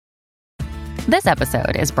This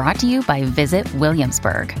episode is brought to you by Visit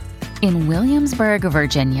Williamsburg. In Williamsburg,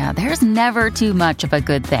 Virginia, there's never too much of a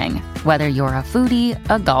good thing. Whether you're a foodie,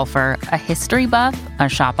 a golfer, a history buff, a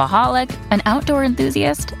shopaholic, an outdoor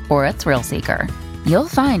enthusiast, or a thrill seeker, you'll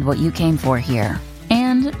find what you came for here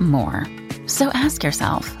and more. So ask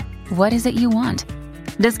yourself, what is it you want?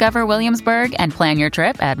 Discover Williamsburg and plan your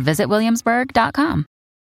trip at visitwilliamsburg.com.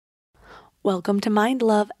 Welcome to Mind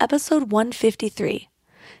Love, episode 153.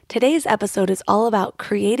 Today's episode is all about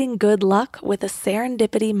creating good luck with a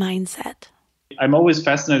serendipity mindset. I'm always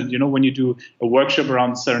fascinated, when you do a workshop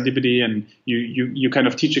around serendipity and you kind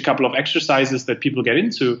of teach a couple of exercises that people get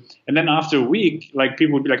into. And then after a week,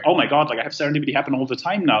 people would be like, oh my God, I have serendipity happen all the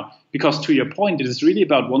time now. Because to your point, it is really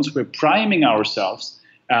about once we're priming ourselves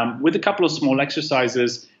with a couple of small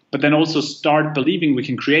exercises, but then also start believing we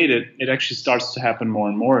can create it, it actually starts to happen more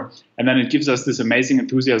and more. And then it gives us this amazing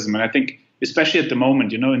enthusiasm. And I think, especially at the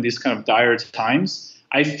moment, in these kind of dire times,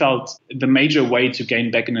 I felt the major way to gain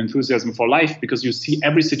back an enthusiasm for life, because you see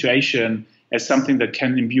every situation as something that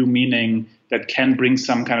can imbue meaning, that can bring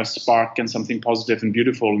some kind of spark and something positive and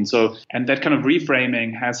beautiful. And that kind of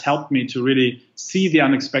reframing has helped me to really see the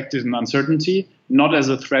unexpected and uncertainty, not as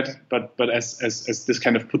a threat, but as this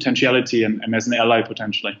kind of potentiality and as an ally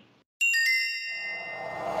potentially.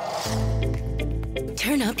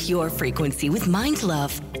 Turn up your frequency with Mind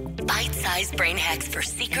Love. Bite-sized brain hacks for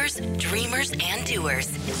seekers, dreamers, and doers.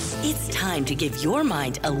 It's time to give your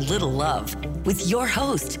mind a little love with your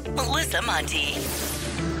host, Melissa Monti.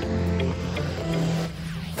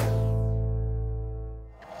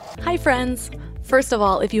 Hi, friends. First of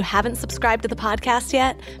all, if you haven't subscribed to the podcast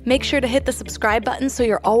yet, make sure to hit the subscribe button so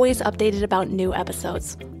you're always updated about new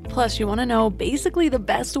episodes. Plus, you want to know basically the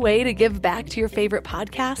best way to give back to your favorite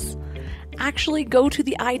podcasts? Actually, go to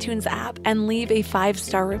the iTunes app and leave a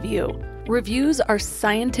 5-star review. Reviews are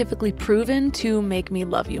scientifically proven to make me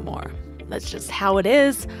love you more. That's just how it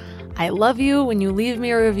is. I love you when you leave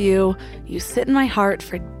me a review. You sit in my heart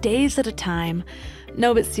for days at a time.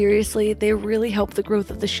 No, but seriously, they really help the growth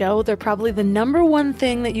of the show. They're probably the number one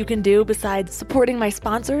thing that you can do besides supporting my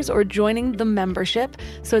sponsors or joining the membership.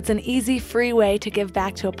 So it's an easy, free way to give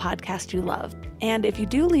back to a podcast you love. And if you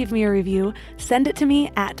do leave me a review, send it to me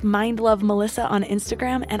at MindLoveMelissa on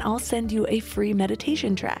Instagram, and I'll send you a free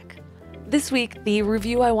meditation track. This week, the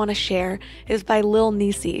review I want to share is by Lil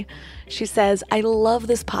Nisi. She says, I love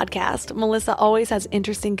this podcast. Melissa always has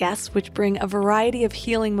interesting guests which bring a variety of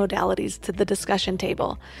healing modalities to the discussion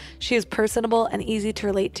table. She is personable and easy to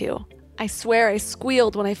relate to. I swear I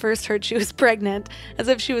squealed when I first heard she was pregnant, as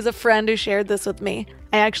if she was a friend who shared this with me.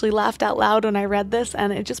 I actually laughed out loud when I read this,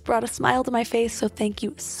 and it just brought a smile to my face, so thank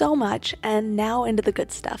you so much. And now into the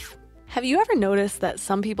good stuff. Have you ever noticed that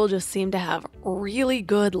some people just seem to have really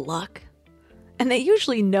good luck? And they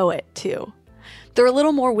usually know it, too. They're a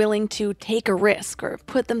little more willing to take a risk or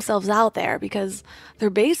put themselves out there because they're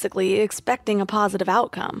basically expecting a positive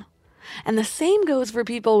outcome. And the same goes for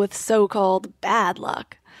people with so-called bad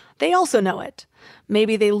luck. They also know it.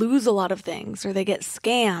 Maybe they lose a lot of things, or they get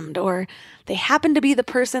scammed, or they happen to be the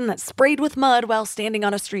person that's sprayed with mud while standing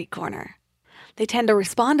on a street corner. They tend to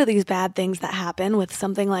respond to these bad things that happen with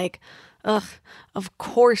something like, ugh, of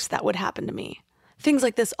course that would happen to me. Things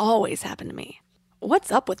like this always happen to me.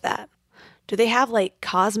 What's up with that? Do they have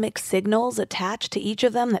cosmic signals attached to each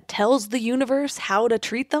of them that tells the universe how to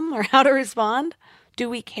treat them or how to respond? Do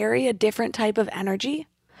we carry a different type of energy?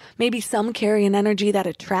 Maybe some carry an energy that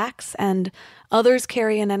attracts and others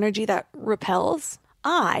carry an energy that repels?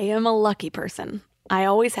 I am a lucky person. I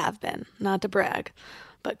always have been, not to brag,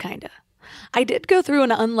 but kinda. I did go through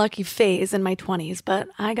an unlucky phase in my 20s, but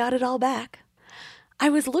I got it all back. I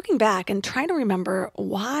was looking back and trying to remember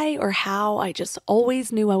why or how I just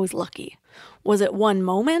always knew I was lucky. Was it one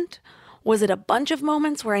moment? Was it a bunch of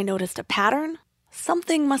moments where I noticed a pattern?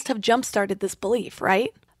 Something must have jump-started this belief,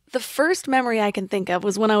 right? The first memory I can think of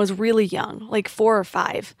was when I was really young, 4 or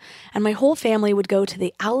 5, and my whole family would go to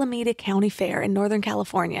the Alameda County Fair in Northern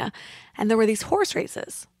California, and there were these horse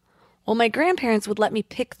races. Well, my grandparents would let me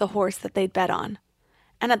pick the horse that they'd bet on.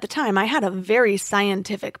 And at the time, I had a very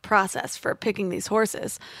scientific process for picking these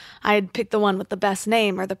horses. I'd pick the one with the best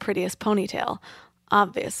name or the prettiest ponytail,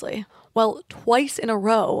 obviously. Well, twice in a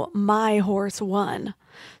row, my horse won.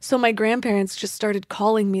 So my grandparents just started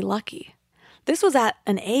calling me lucky. This was at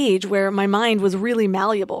an age where my mind was really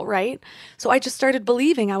malleable, right? So I just started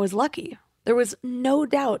believing I was lucky. There was no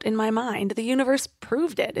doubt in my mind. The universe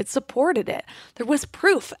proved it. It supported it. There was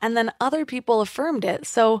proof, and then other people affirmed it.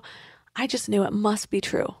 So I just knew it must be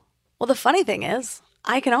true. Well, the funny thing is,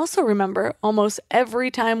 I can also remember almost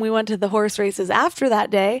every time we went to the horse races after that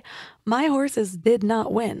day, my horses did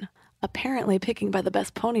not win. Apparently, picking by the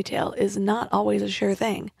best ponytail is not always a sure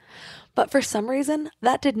thing. But for some reason,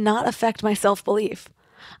 that did not affect my self-belief.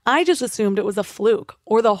 I just assumed it was a fluke,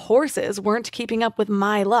 or the horses weren't keeping up with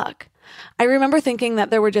my luck. I remember thinking that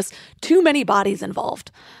there were just too many bodies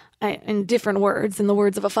involved. In different words, in the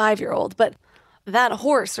words of a 5-year-old, but that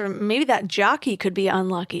horse or maybe that jockey could be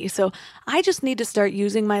unlucky, so I just need to start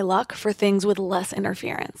using my luck for things with less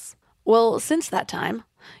interference. Well, since that time,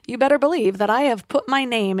 you better believe that I have put my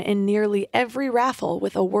name in nearly every raffle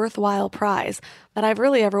with a worthwhile prize that I've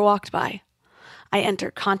really ever walked by. I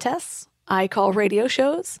enter contests, I call radio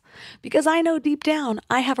shows, because I know deep down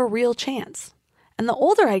I have a real chance. And the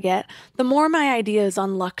older I get, the more my ideas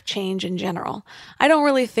on luck change in general. I don't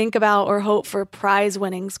really think about or hope for prize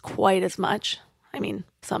winnings quite as much. I mean,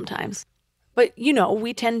 sometimes. But,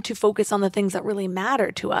 we tend to focus on the things that really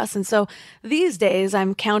matter to us. And so these days,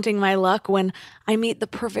 I'm counting my luck when I meet the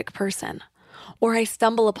perfect person or I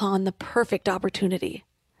stumble upon the perfect opportunity.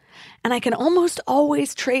 And I can almost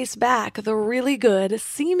always trace back the really good,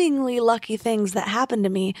 seemingly lucky things that happened to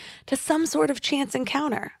me to some sort of chance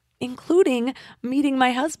encounter, including meeting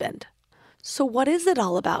my husband. So what is it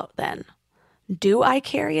all about then? Do I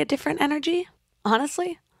carry a different energy?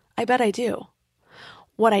 Honestly, I bet I do.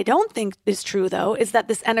 What I don't think is true, though, is that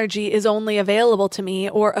this energy is only available to me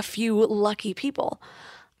or a few lucky people.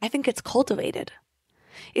 I think it's cultivated.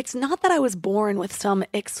 It's not that I was born with some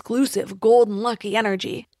exclusive golden lucky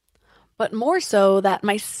energy, but more so that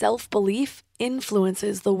my self-belief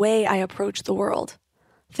influences the way I approach the world.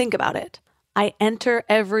 Think about it. I enter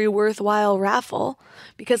every worthwhile raffle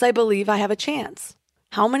because I believe I have a chance.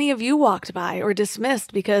 How many of you walked by or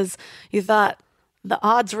dismissed because you thought, the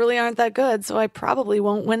odds really aren't that good, so I probably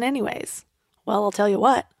won't win anyways? Well, I'll tell you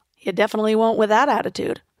what, you definitely won't with that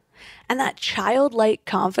attitude. And that childlike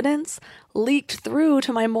confidence leaked through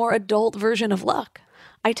to my more adult version of luck.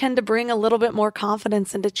 I tend to bring a little bit more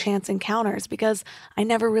confidence into chance encounters because I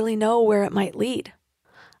never really know where it might lead.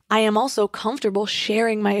 I am also comfortable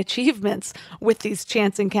sharing my achievements with these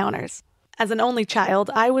chance encounters. As an only child,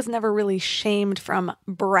 I was never really shamed from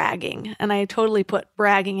bragging, and I totally put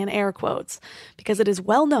bragging in air quotes, because it is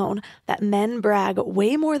well known that men brag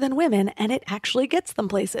way more than women, and it actually gets them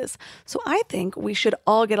places. So I think we should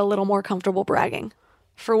all get a little more comfortable bragging.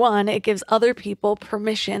 For one, it gives other people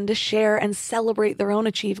permission to share and celebrate their own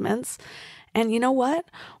achievements. And you know what?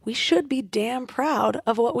 We should be damn proud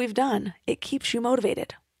of what we've done. It keeps you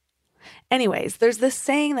motivated. Anyways, there's this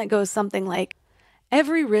saying that goes something like,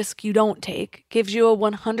 every risk you don't take gives you a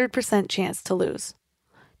 100% chance to lose.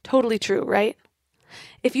 Totally true, right?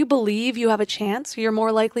 If you believe you have a chance, you're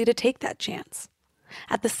more likely to take that chance.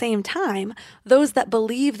 At the same time, those that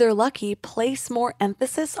believe they're lucky place more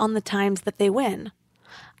emphasis on the times that they win.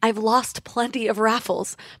 I've lost plenty of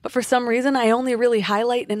raffles, but for some reason I only really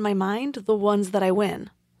highlight in my mind the ones that I win.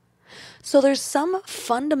 So there's some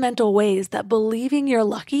fundamental ways that believing you're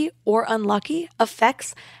lucky or unlucky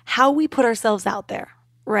affects how we put ourselves out there,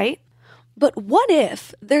 right? But what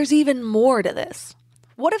if there's even more to this?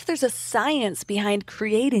 What if there's a science behind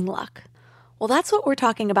creating luck? Well, that's what we're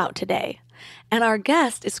talking about today. And our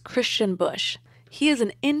guest is Christian Busch. He is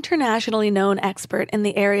an internationally known expert in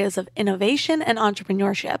the areas of innovation and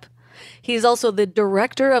entrepreneurship. He is also the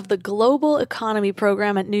director of the Global Economy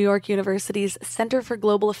Program at New York University's Center for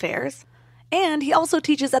Global Affairs, and he also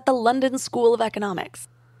teaches at the London School of Economics.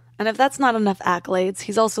 And if that's not enough accolades,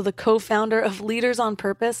 he's also the co-founder of Leaders on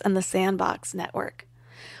Purpose and the Sandbox Network.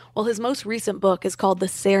 Well, his most recent book is called The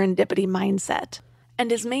Serendipity Mindset. And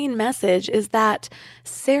his main message is that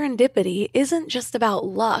serendipity isn't just about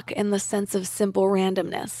luck in the sense of simple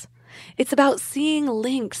randomness. It's about seeing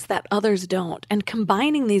links that others don't and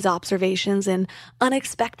combining these observations in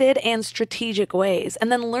unexpected and strategic ways, and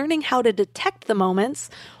then learning how to detect the moments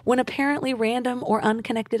when apparently random or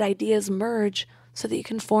unconnected ideas merge so that you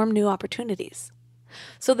can form new opportunities.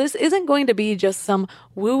 So this isn't going to be just some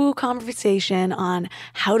woo-woo conversation on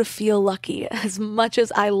how to feel lucky, as much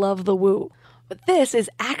as I love the woo. But this is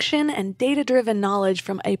action and data-driven knowledge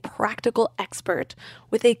from a practical expert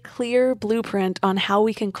with a clear blueprint on how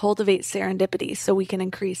we can cultivate serendipity so we can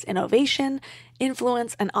increase innovation,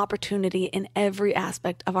 influence, and opportunity in every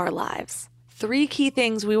aspect of our lives. 3 key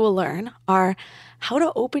things we will learn are how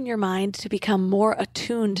to open your mind to become more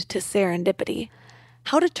attuned to serendipity,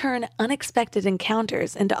 how to turn unexpected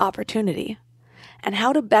encounters into opportunity, and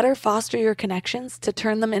how to better foster your connections to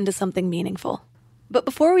turn them into something meaningful. But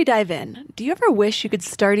before we dive in, do you ever wish you could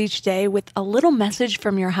start each day with a little message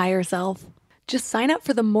from your higher self? Just sign up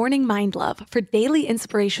for the Morning Mind Love for daily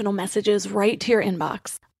inspirational messages right to your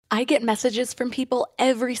inbox. I get messages from people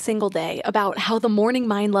every single day about how the Morning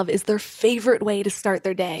Mind Love is their favorite way to start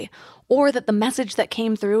their day, or that the message that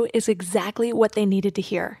came through is exactly what they needed to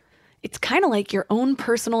hear. It's kind of like your own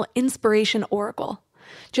personal inspiration oracle.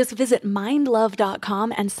 Just visit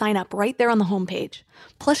mindlove.com and sign up right there on the homepage.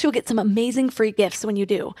 Plus, you'll get some amazing free gifts when you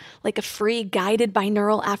do, like a free guided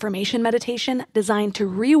binaural affirmation meditation designed to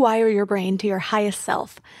rewire your brain to your highest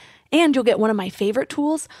self. And you'll get one of my favorite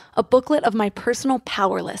tools, a booklet of my personal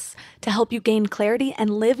power lists to help you gain clarity and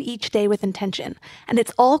live each day with intention. And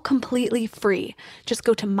it's all completely free. Just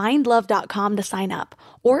go to mindlove.com to sign up.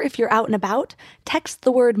 Or if you're out and about, text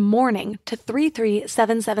the word morning to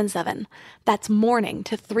 33777. That's morning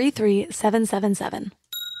to 33777.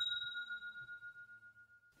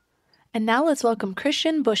 And now let's welcome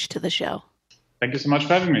Christian Busch to the show. Thank you so much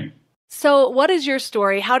for having me. So what is your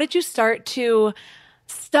story? How did you start to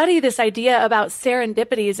study this idea about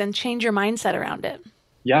serendipities and change your mindset around it?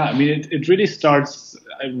 Yeah, I mean, it really starts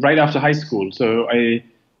right after high school. So I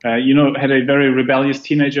had a very rebellious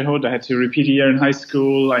teenagerhood. I had to repeat a year in high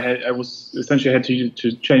school. I was essentially had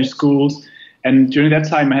to change schools. And during that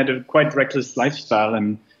time, I had a quite reckless lifestyle.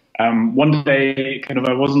 And one day,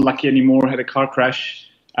 I wasn't lucky anymore, had a car crash.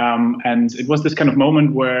 And it was this kind of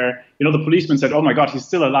moment where, the policeman said, "Oh my God, he's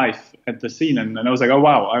still alive" at the scene. And I was like, oh,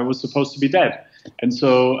 wow, I was supposed to be dead. And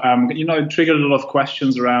so, it triggered a lot of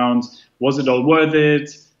questions around, was it all worth it?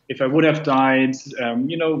 If I would have died,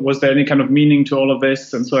 was there any kind of meaning to all of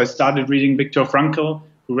this? And so I started reading Viktor Frankl,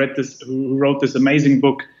 who wrote this amazing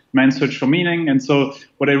book, Man's Search for Meaning. And so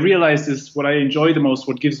what I realized is what I enjoy the most,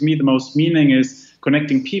 what gives me the most meaning is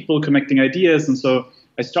connecting people, connecting ideas. And so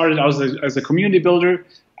I started out as a community builder,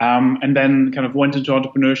 and then kind of went into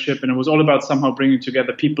entrepreneurship, and it was all about somehow bringing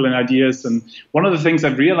together people and ideas. And one of the things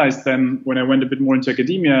I've realized then when I went a bit more into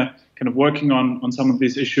academia, kind of working on some of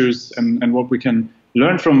these issues and what we can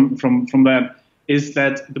learn from that, is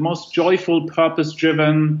that the most joyful,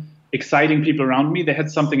 purpose-driven, exciting people around me, they had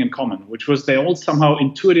something in common, which was they all somehow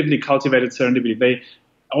intuitively cultivated serendipity. They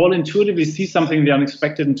all intuitively see something in the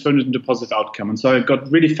unexpected and turn it into a positive outcome. And so I got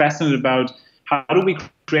really fascinated about how do we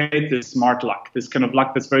create this smart luck, this kind of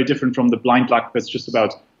luck that's very different from the blind luck that's just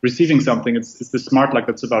about receiving something. It's the smart luck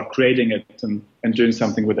that's about creating it and doing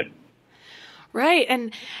something with it. Right.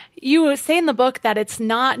 And you say in the book that it's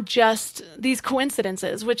not just these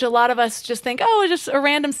coincidences, which a lot of us just think, oh, it's just a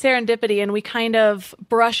random serendipity, and we kind of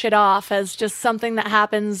brush it off as just something that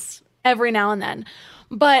happens every now and then.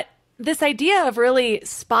 But this idea of really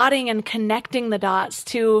spotting and connecting the dots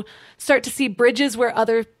to start to see bridges where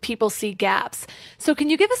other people see gaps. So can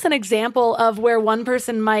you give us an example of where one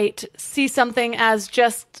person might see something as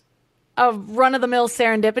just a run-of-the-mill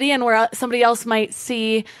serendipity and where somebody else might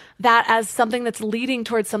see that as something that's leading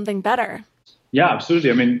towards something better? Yeah, absolutely.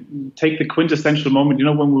 I mean, take the quintessential moment,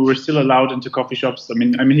 when we were still allowed into coffee shops. I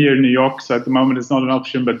mean, I'm here in New York, so at the moment it's not an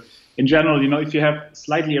option. But in general, if you have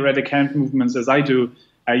slightly erratic hand movements, as I do,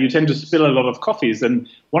 you tend to spill a lot of coffees. And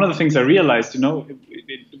one of the things I realized,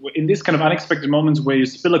 in these kind of unexpected moments where you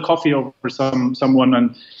spill a coffee over someone,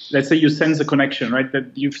 and let's say you sense a connection, right, that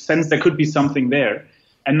you sense there could be something there.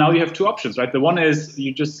 And now you have two options, right? The one is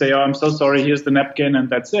you just say, "Oh, I'm so sorry, here's the napkin," and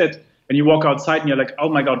that's it. And you walk outside and you're like, "Oh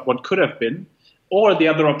my God, what could have been?" Or the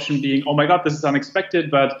other option being, "Oh my God, this is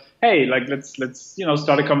unexpected, but hey, let's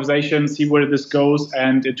start a conversation, see where this goes,"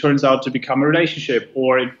 and it turns out to become a relationship,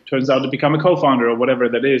 or it turns out to become a co-founder, or whatever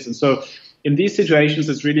that is. And so in these situations,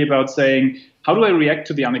 it's really about saying, how do I react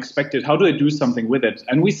to the unexpected? How do I do something with it?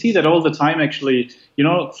 And we see that all the time, actually,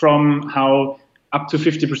 from how up to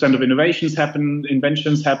 50% of inventions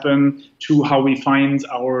happen, to how we find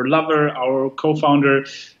our lover, our co-founder.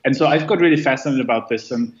 And so I've got really fascinated about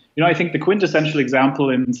this. And, I think the quintessential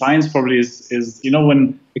example in science probably is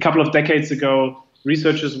when a couple of decades ago,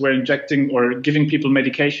 researchers were injecting or giving people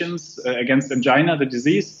medications against angina, the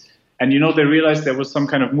disease. And, they realized there was some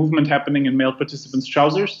kind of movement happening in male participants'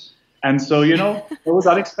 trousers. And so, it was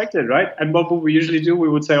unexpected, right? And what would we usually do? We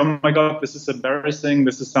would say, "Oh my God, this is embarrassing.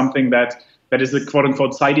 This is something that is a quote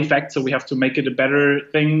unquote side effect. So we have to make it a better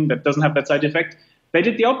thing that doesn't have that side effect." They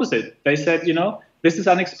did the opposite. They said, this is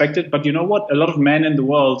unexpected, but you know what? A lot of men in the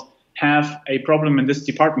world have a problem in this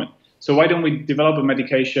department. So why don't we develop a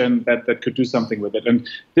medication that could do something with it? And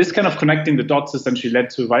this kind of connecting the dots essentially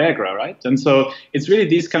led to Viagra, right? And so it's really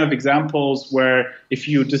these kind of examples where if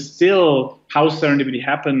you distill how serendipity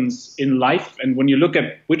happens in life, and when you look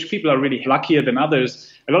at which people are really luckier than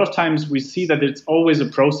others, a lot of times we see that it's always a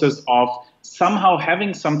process of somehow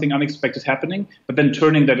having something unexpected happening, but then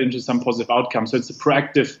turning that into some positive outcome. So it's a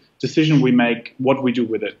proactive decision we make, what we do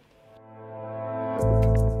with it.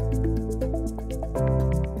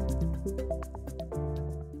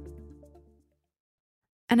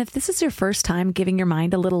 And if this is your first time giving your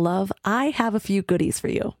mind a little love, I have a few goodies for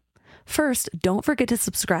you. First, don't forget to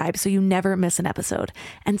subscribe so you never miss an episode.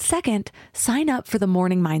 And second, sign up for the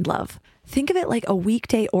Morning Mind Love. Think of it like a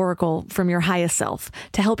weekday oracle from your highest self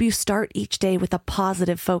to help you start each day with a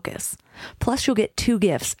positive focus. Plus, you'll get 2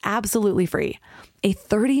 gifts absolutely free: a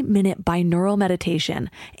 30-minute binaural meditation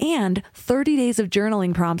and 30 days of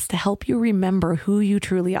journaling prompts to help you remember who you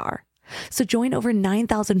truly are. So join over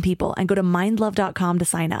 9,000 people and go to mindlove.com to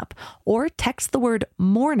sign up, or text the word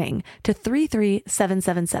morning to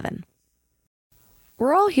 33777.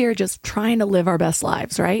 We're all here just trying to live our best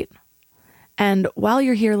lives, right? And while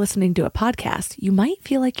you're here listening to a podcast, you might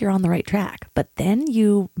feel like you're on the right track, but then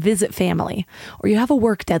you visit family, or you have a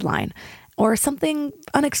work deadline, or something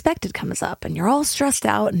unexpected comes up and you're all stressed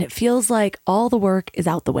out and it feels like all the work is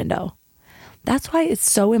out the window. That's why it's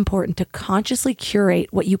so important to consciously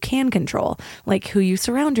curate what you can control, like who you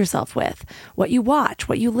surround yourself with, what you watch,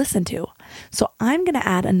 what you listen to. So I'm going to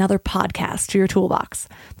add another podcast to your toolbox,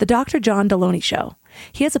 The Dr. John Deloney Show.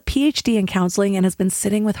 He has a PhD in counseling and has been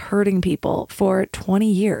sitting with hurting people for 20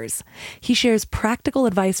 years. He shares practical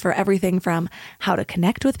advice for everything from how to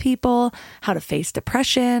connect with people, how to face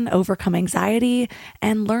depression, overcome anxiety,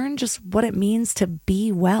 and learn just what it means to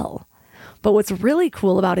be well. But what's really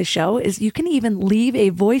cool about his show is you can even leave a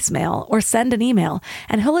voicemail or send an email,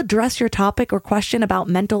 and he'll address your topic or question about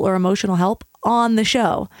mental or emotional help on the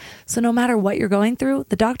show. So no matter what you're going through,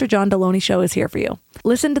 the Dr. John Deloney Show is here for you.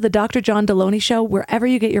 Listen to the Dr. John Deloney Show wherever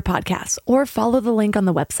you get your podcasts, or follow the link on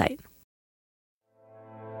the website.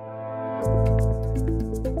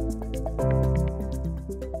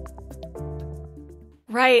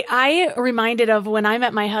 Right. I reminded of when I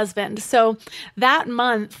met my husband. So that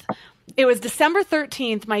month, it was December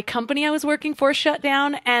 13th, my company I was working for shut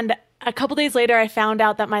down, and a couple days later, I found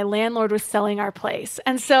out that my landlord was selling our place.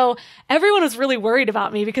 And so everyone was really worried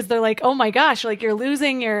about me because they're like, oh my gosh, like you're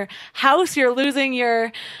losing your house, you're losing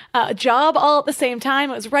your job all at the same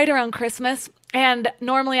time. It was right around Christmas. And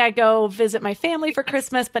normally I go visit my family for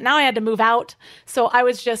Christmas, but now I had to move out. So I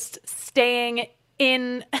was just staying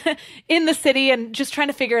in the city and just trying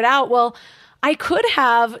to figure it out. Well, I could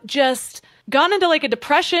have just gone into like a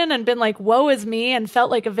depression and been like, woe is me, and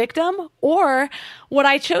felt like a victim. Or what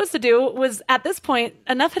I chose to do was, at this point,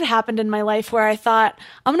 enough had happened in my life where I thought,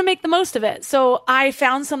 I'm going to make the most of it. So I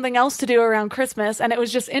found something else to do around Christmas. And it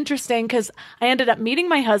was just interesting because I ended up meeting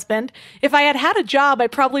my husband. If I had had a job, I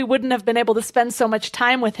probably wouldn't have been able to spend so much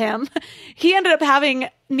time with him. He ended up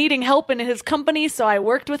needing help in his company. So I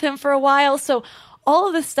worked with him for a while. So all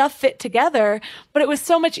of this stuff fit together, but it was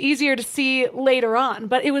so much easier to see later on.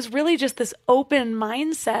 But it was really just this open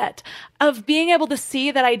mindset of being able to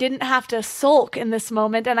see that I didn't have to sulk in this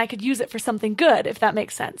moment and I could use it for something good, if that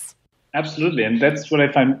makes sense. Absolutely. And that's what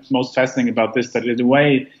I find most fascinating about this, that in a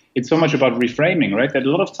way, it's so much about reframing, right? That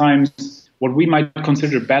a lot of times what we might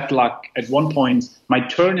consider bad luck at one point might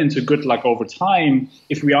turn into good luck over time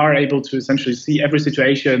if we are able to essentially see every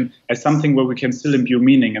situation as something where we can still imbue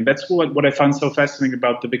meaning. And that's what I found so fascinating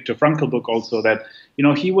about the Viktor Frankl book also, that, you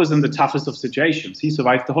know, he was in the toughest of situations. He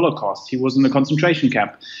survived the Holocaust. He was in the concentration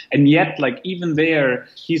camp. And yet, like, even there,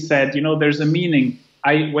 he said, you know, there's a meaning.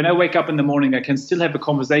 When I wake up in the morning, I can still have a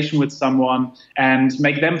conversation with someone and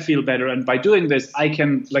make them feel better. And by doing this,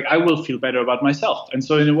 I will feel better about myself. And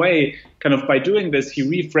so in a way, kind of by doing this, he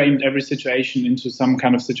reframed every situation into some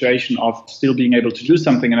kind of situation of still being able to do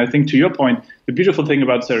something. And I think, to your point, the beautiful thing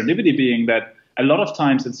about serendipity being that a lot of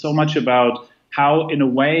times it's so much about how, in a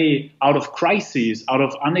way, out of crises, out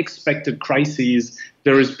of unexpected crises,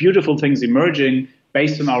 there is beautiful things emerging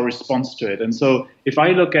based on our response to it. And so if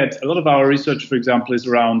I look at a lot of our research, for example, is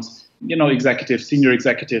around, you know, senior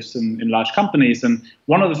executives in large companies. And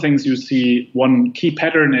one of the things you see, one key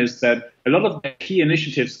pattern is that a lot of the key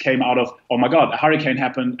initiatives came out of, oh my God, a hurricane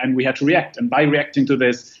happened and we had to react. And by reacting to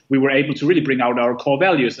this, we were able to really bring out our core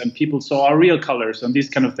values and people saw our real colors and these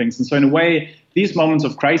kind of things. And so in a way, these moments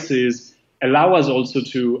of crisis allow us also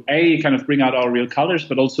to, A, kind of bring out our real colors,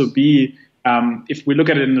 but also B, if we look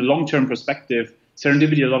at it in a long-term perspective,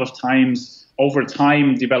 serendipity a lot of times over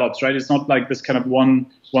time develops, right? It's not like this kind of one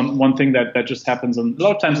thing that just happens. And a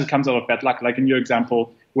lot of times it comes out of bad luck, like in your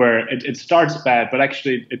example, where it starts bad, but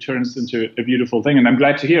actually it turns into a beautiful thing. And I'm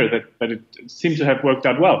glad to hear that it seemed to have worked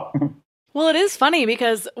out well. Well, it is funny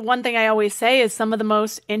because one thing I always say is some of the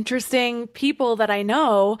most interesting people that I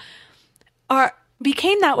know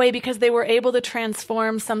became that way because they were able to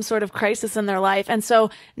transform some sort of crisis in their life. And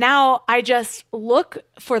so now I just look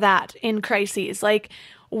for that in crises. Like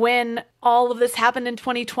when all of this happened in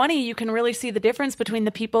 2020, you can really see the difference between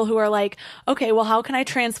the people who are like, okay, well, how can I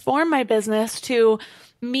transform my business to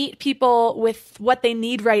meet people with what they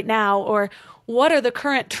need right now, or what are the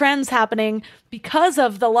current trends happening because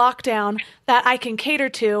of the lockdown that I can cater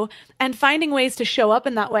to, and finding ways to show up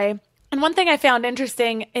in that way. And one thing I found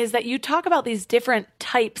interesting is that you talk about these different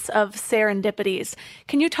types of serendipities.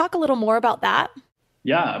 Can you talk a little more about that?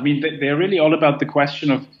 Yeah, I mean, they're really all about the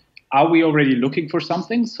question of, are we already looking for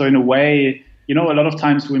something? So in a way, a lot of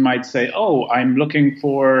times we might say, oh, I'm looking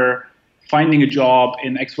for finding a job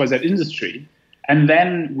in XYZ industry. And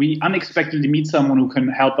then we unexpectedly meet someone who can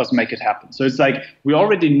help us make it happen. So it's like we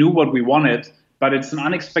already knew what we wanted, but it's an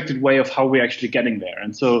unexpected way of how we're actually getting there.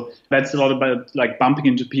 And so that's a lot about like bumping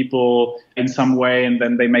into people in some way, and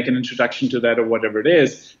then they make an introduction to that or whatever it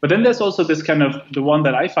is. But then there's also this kind of the one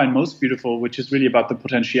that I find most beautiful, which is really about the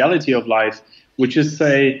potentiality of life, which is,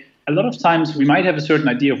 say, a lot of times we might have a certain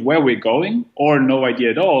idea of where we're going or no idea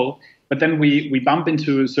at all. But then we bump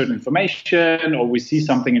into certain information, or we see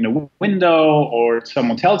something in a window, or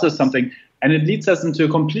someone tells us something, and it leads us into a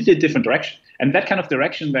completely different direction. And that kind of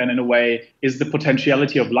direction then, in a way, is the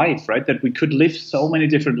potentiality of life, right? That we could live so many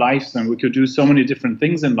different lives and we could do so many different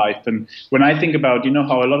things in life. And when I think about,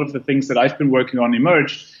 how a lot of the things that I've been working on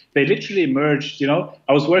emerged, they literally emerged,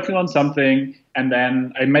 I was working on something and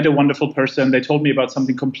then I met a wonderful person. They told me about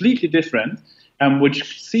something completely different.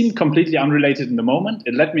 Which seemed completely unrelated in the moment.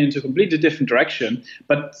 It led me into a completely different direction,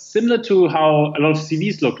 but similar to how a lot of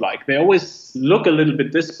CVs look like. They always look a little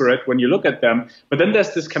bit disparate when you look at them, but then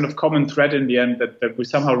there's this kind of common thread in the end that we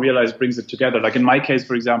somehow realize brings it together. Like in my case,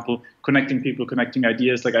 for example, connecting people, connecting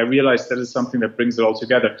ideas, like I realized that is something that brings it all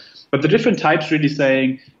together. But the different types really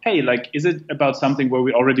saying, hey, like, is it about something where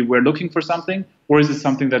we already were looking for something, or is it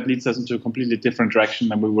something that leads us into a completely different direction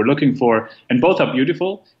than we were looking for? And both are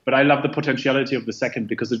beautiful, but I love the potentiality of the second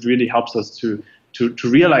because it really helps us to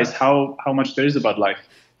realize how much there is about life.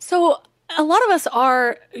 So a lot of us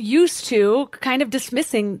are used to kind of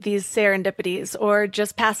dismissing these serendipities or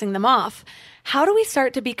just passing them off. How do we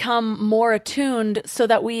start to become more attuned so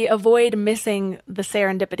that we avoid missing the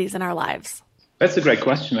serendipities in our lives? That's a great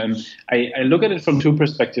question. And I look at it from two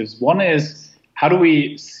perspectives. One is, how do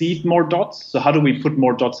we seed more dots? So how do we put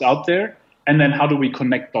more dots out there? And then how do we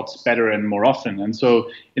connect dots better and more often? And so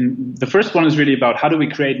the first one is really about how do we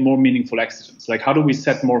create more meaningful accidents? Like how do we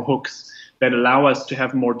set more hooks that allow us to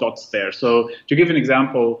have more dots there? So to give an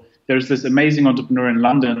example, there's this amazing entrepreneur in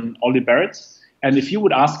London, Ollie Barrett. And if you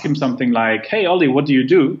would ask him something like, hey, Ollie, what do you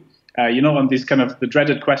do? On this kind of the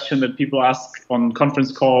dreaded question that people ask on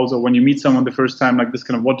conference calls or when you meet someone the first time, like this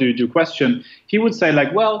kind of what do you do question, he would say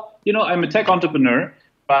like, well, I'm a tech entrepreneur,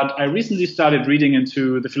 but I recently started reading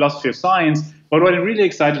into the philosophy of science. But what I'm really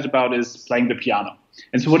excited about is playing the piano.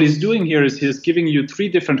 And so what he's doing here is he's giving you 3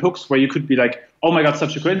 different hooks where you could be like, oh my God,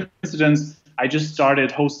 such a coincidence. I just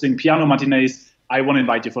started hosting piano matinees. I want to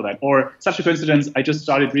invite you for that. Or such a coincidence, I just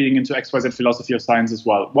started reading into XYZ philosophy of science as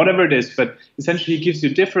well. Whatever it is, but essentially it gives you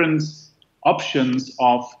different options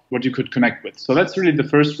of what you could connect with. So that's really the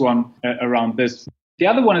first one around this. The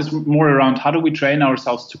other one is more around how do we train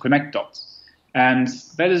ourselves to connect dots? And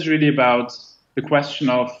that is really about the question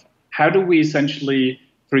of how do we essentially,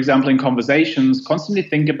 for example, in conversations, constantly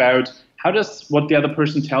think about how does what the other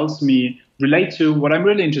person tells me relate to what I'm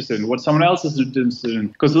really interested in, what someone else is interested in.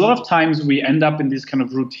 Because a lot of times we end up in these kind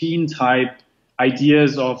of routine type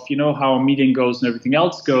ideas of, how a meeting goes and everything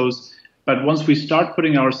else goes. But once we start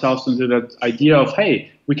putting ourselves into that idea of,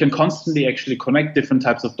 hey, we can constantly actually connect different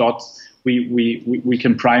types of dots, we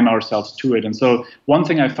can prime ourselves to it. And so one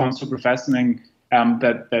thing I found super fascinating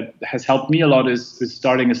that has helped me a lot is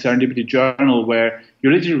starting a serendipity journal where you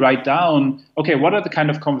literally write down, okay, what are the kind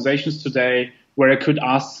of conversations today where I could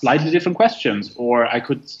ask slightly different questions, or I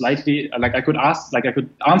could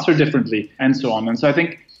answer differently, and so on. And so I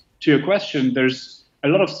think to your question, there's a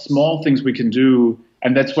lot of small things we can do.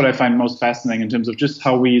 And that's what I find most fascinating in terms of just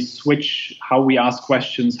how we switch, how we ask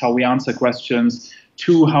questions, how we answer questions,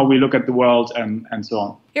 to how we look at the world and so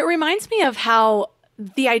on. It reminds me of how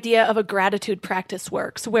the idea of a gratitude practice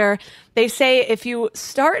works, where they say if you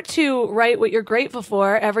start to write what you're grateful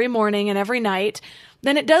for every morning and every night,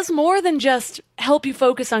 then it does more than just help you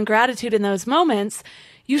focus on gratitude in those moments.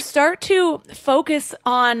 You start to focus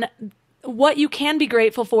on what you can be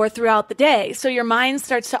grateful for throughout the day. So your mind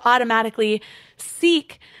starts to automatically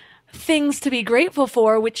seek things to be grateful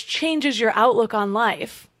for, which changes your outlook on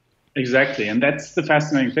life. Exactly. And that's the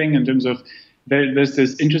fascinating thing in terms of there's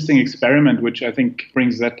this interesting experiment, which I think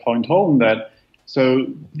brings that point home, that so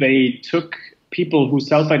they took people who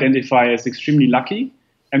self-identify as extremely lucky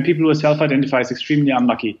and people who self-identify as extremely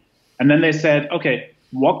unlucky. And then they said, okay,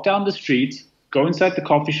 walk down the street, go inside the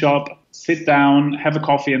coffee shop, sit down, have a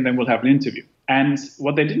coffee, and then we'll have an interview. And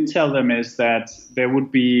what they didn't tell them is that there would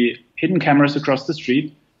be hidden cameras across the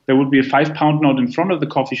street. There would be a 5-pound note in front of the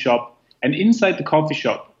coffee shop. And inside the coffee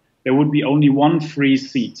shop, there would be only one free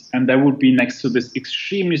seat. And that would be next to this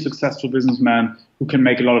extremely successful businessman who can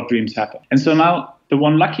make a lot of dreams happen. And so now the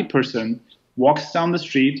one lucky person walks down the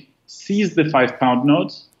street, sees the 5-pound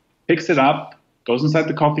note, picks it up, goes inside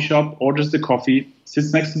the coffee shop, orders the coffee,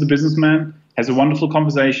 sits next to the businessman, has a wonderful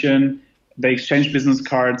conversation. They exchange business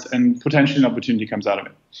cards, and potentially an opportunity comes out of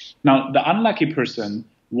it. Now, the unlucky person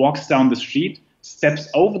walks down the street, steps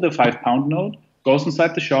over the 5-pound note, goes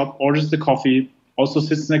inside the shop, orders the coffee, also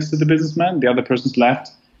sits next to the businessman, the other person's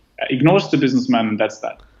left, ignores the businessman, and that's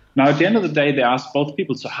that. Now, at the end of the day, they ask both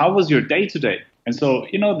people, so how was your day today? And so,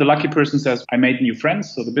 the lucky person says, I made new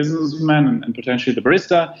friends, so the businessman and potentially the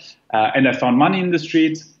barista, and I found money in the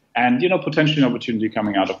street, and, potentially an opportunity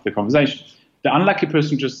coming out of the conversation. The unlucky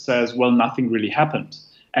person just says, well, nothing really happened.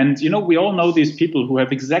 And, we all know these people who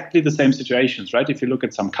have exactly the same situations, right? If you look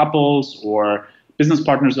at some couples or business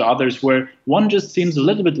partners or others where one just seems a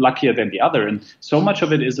little bit luckier than the other. And so much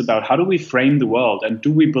of it is about how do we frame the world and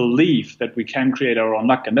do we believe that we can create our own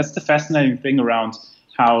luck? And that's the fascinating thing around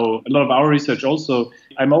how a lot of our research also,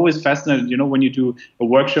 I'm always fascinated, when you do a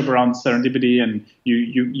workshop around serendipity and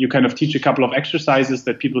you kind of teach a couple of exercises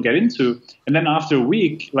that people get into. And then after a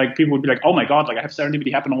week, people would be like, oh my God, I have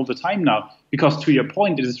serendipity happen all the time now. Because to your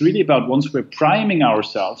point, it is really about once we're priming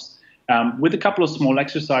ourselves with a couple of small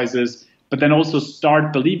exercises, but then also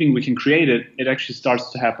start believing we can create it, it actually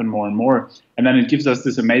starts to happen more and more. And then it gives us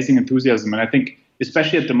this amazing enthusiasm. And I think,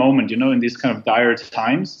 especially at the moment, in these kind of dire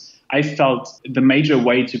times, I felt the major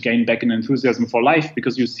way to gain back an enthusiasm for life,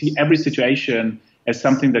 because you see every situation as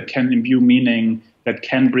something that can imbue meaning, that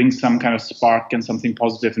can bring some kind of spark and something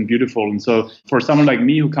positive and beautiful. And so for someone like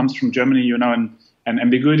me who comes from Germany, and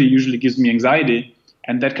ambiguity usually gives me anxiety,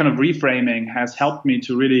 and that kind of reframing has helped me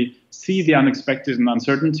to really see the unexpected and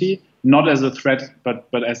uncertainty, not as a threat, but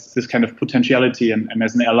as this kind of potentiality and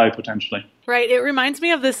as an ally potentially. Right. It reminds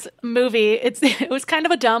me of this movie. It was kind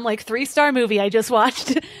of a dumb, 3-star movie I just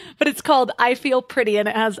watched, but it's called I Feel Pretty, and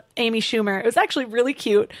it has Amy Schumer. It was actually really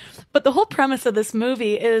cute. But the whole premise of this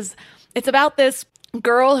movie is it's about this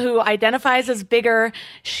girl who identifies as bigger.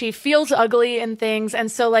 She feels ugly in things.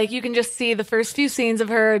 And so you can just see the first few scenes of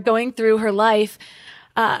her going through her life,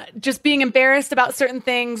 just being embarrassed about certain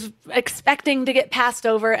things, expecting to get passed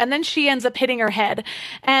over, and then she ends up hitting her head.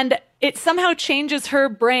 And it somehow changes her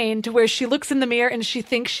brain to where she looks in the mirror and she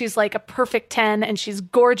thinks she's a perfect 10 and she's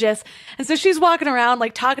gorgeous. And so she's walking around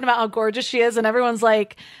talking about how gorgeous she is, and everyone's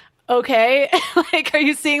like, okay, are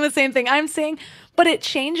you seeing the same thing I'm seeing? But it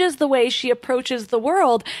changes the way she approaches the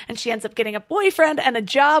world, and she ends up getting a boyfriend and a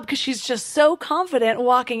job because she's just so confident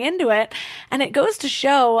walking into it. And it goes to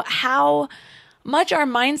show how much our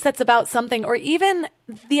mindset's about something, or even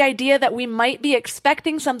the idea that we might be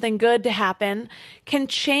expecting something good to happen, can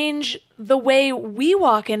change the way we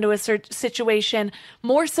walk into a situation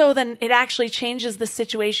more so than it actually changes the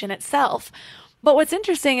situation itself. But what's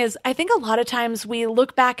interesting is I think a lot of times we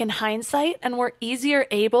look back in hindsight and we're easier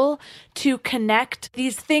able to connect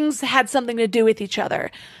these things had something to do with each other.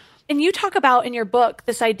 And you talk about in your book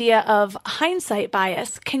this idea of hindsight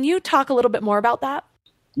bias. Can you talk a little bit more about that?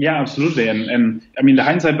 Yeah, absolutely. And I mean, the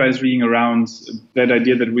hindsight bias reading around that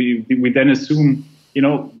idea that we then assume,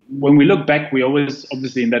 when we look back, we always,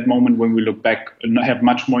 obviously in that moment when we look back, have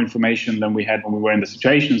much more information than we had when we were in the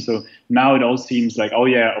situation. So now it all seems like, oh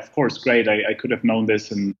yeah, of course, great. I could have known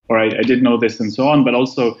this or I did know this and so on. But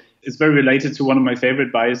also it's very related to one of my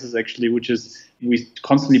favorite biases actually, which is we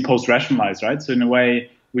constantly post-rationalize, right? So in a way,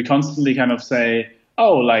 we constantly kind of say,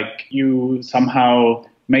 oh, you somehow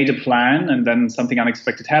made a plan and then something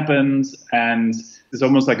unexpected happens, and it's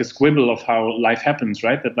almost like a squibble of how life happens,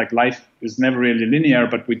 right? That life is never really linear,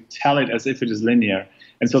 but we tell it as if it is linear.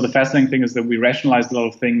 And so the fascinating thing is that we rationalize a lot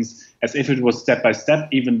of things as if it was step by step,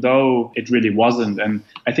 even though it really wasn't. And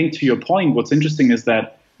I think to your point, what's interesting is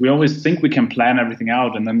that we always think we can plan everything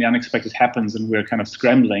out, and then the unexpected happens and we're kind of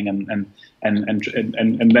scrambling and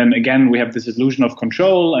then again we have this illusion of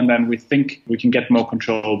control, and then we think we can get more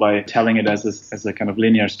control by telling it as a kind of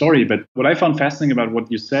linear story. But what I found fascinating about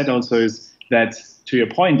what you said also is that, to your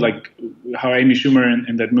point, how Amy Schumer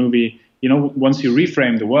in that movie, once you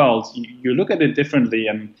reframe the world, you look at it differently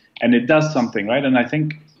and it does something, right? And I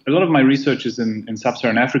think a lot of my research is in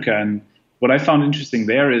sub-Saharan Africa, and what I found interesting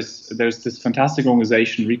there is there's this fantastic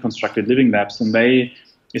organization, Reconstructed Living Labs, and they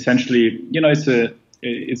essentially,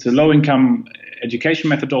 it's a low-income education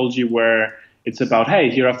methodology where It's about,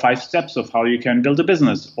 hey, here are 5 steps of how you can build a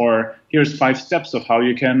business, or here's 5 steps of how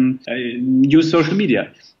you can use social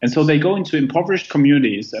media. And so they go into impoverished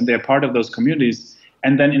communities and they're part of those communities.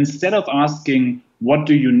 And then instead of asking, what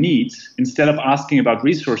do you need? Instead of asking about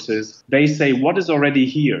resources, they say, what is already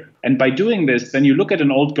here? And by doing this, then you look at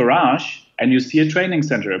an old garage and you see a training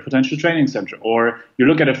center, a potential training center. Or you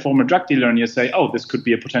look at a former drug dealer and you say, oh, this could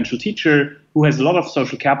be a potential teacher who has a lot of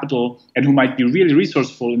social capital and who might be really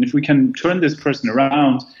resourceful. And if we can turn this person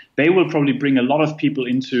around, they will probably bring a lot of people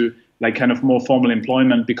into like kind of more formal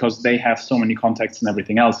employment because they have so many contacts and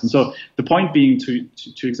everything else. And so the point being to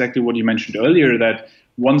exactly what you mentioned earlier, that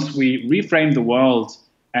once we reframe the world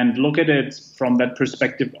and look at it from that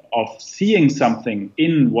perspective of seeing something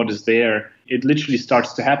in what is there, it literally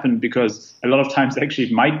starts to happen, because a lot of times actually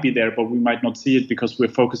it might be there, but we might not see it because we're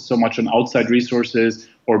focused so much on outside resources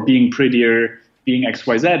or being prettier, being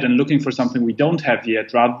XYZ, and looking for something we don't have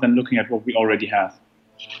yet rather than looking at what we already have.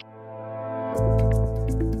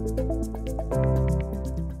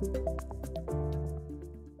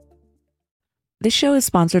 This show is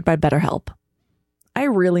sponsored by BetterHelp. I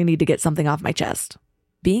really need to get something off my chest.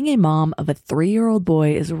 Being a mom of a 3-year-old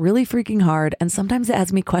boy is really freaking hard, and sometimes it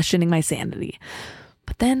has me questioning my sanity.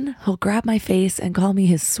 But then he'll grab my face and call me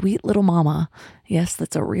his sweet little mama. Yes,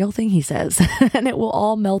 that's a real thing he says, and it will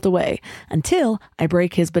all melt away until I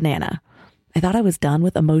break his banana. I thought I was done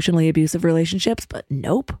with emotionally abusive relationships, but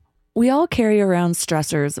nope. We all carry around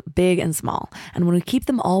stressors, big and small, and when we keep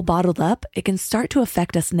them all bottled up, it can start to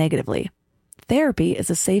affect us negatively. Therapy is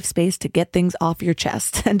a safe space to get things off your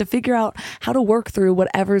chest and to figure out how to work through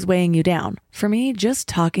whatever's weighing you down. For me, just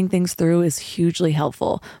talking things through is hugely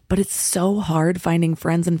helpful, but it's so hard finding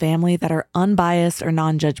friends and family that are unbiased or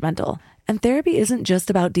non-judgmental. And therapy isn't just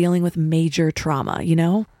about dealing with major trauma, you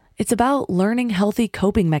know? It's about learning healthy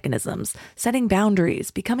coping mechanisms, setting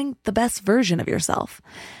boundaries, becoming the best version of yourself.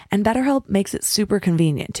 And BetterHelp makes it super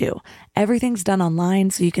convenient too. Everything's done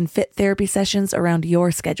online so you can fit therapy sessions around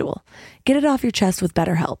your schedule. Get it off your chest with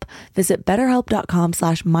BetterHelp. Visit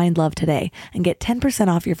betterhelp.com/mindlove today and get 10%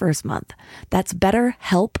 off your first month. That's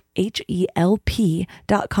BetterHelp,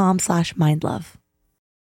 HELP.com/mindlove.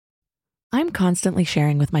 I'm constantly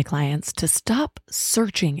sharing with my clients to stop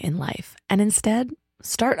searching in life and instead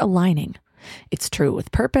start aligning. It's true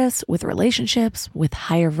with purpose, with relationships, with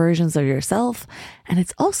higher versions of yourself, and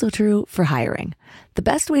it's also true for hiring. The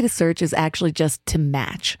best way to search is actually just to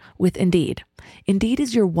match with Indeed. Indeed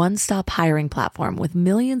is your one-stop hiring platform with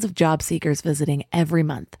millions of job seekers visiting every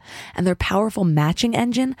month, and their powerful matching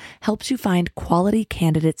engine helps you find quality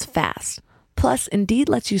candidates fast. Plus, Indeed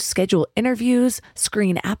lets you schedule interviews,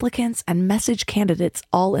 screen applicants, and message candidates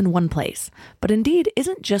all in one place. But Indeed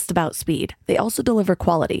isn't just about speed. They also deliver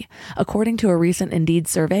quality. According to a recent Indeed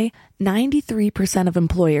survey, 93% of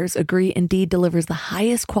employers agree Indeed delivers the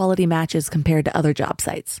highest quality matches compared to other job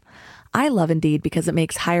sites. I love Indeed because it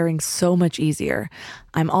makes hiring so much easier.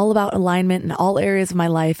 I'm all about alignment in all areas of my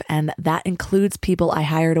life, and that includes people I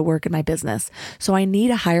hire to work in my business. So I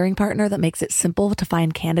need a hiring partner that makes it simple to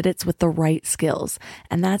find candidates with the right skills.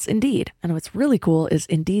 And that's Indeed. And what's really cool is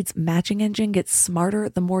Indeed's matching engine gets smarter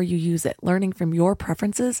the more you use it, learning from your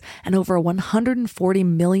preferences and over 140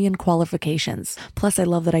 million qualifications. Plus, I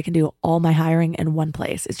love that I can do all my hiring in one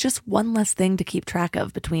place. It's just one less thing to keep track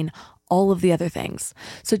of between all of the other things.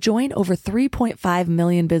 So join over 3.5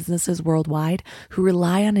 million businesses worldwide who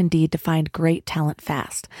rely on Indeed to find great talent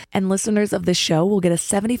fast. And listeners of this show will get a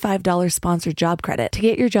 $75 sponsored job credit to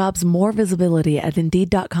get your jobs more visibility at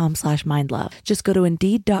Indeed.com/mindlove. Just go to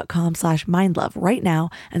Indeed.com/mindlove right now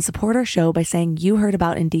and support our show by saying you heard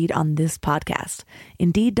about Indeed on this podcast.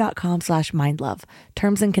 Indeed.com/mindlove.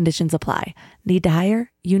 Terms and conditions apply. Need to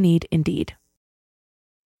hire? You need Indeed.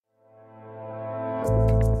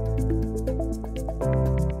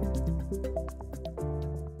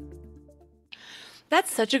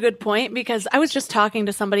 That's such a good point, because I was just talking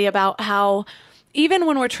to somebody about how even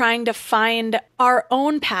when we're trying to find our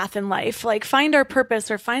own path in life, like find our purpose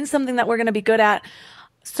or find something that we're going to be good at,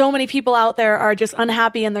 so many people out there are just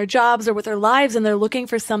unhappy in their jobs or with their lives, and they're looking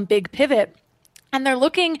for some big pivot. And they're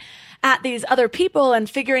looking at these other people and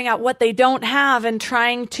figuring out what they don't have and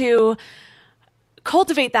trying to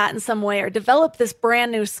cultivate that in some way or develop this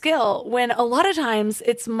brand new skill, when a lot of times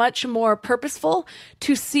it's much more purposeful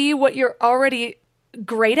to see what you're already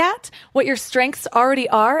great at, what your strengths already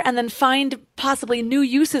are, and then find possibly new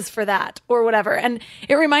uses for that or whatever. And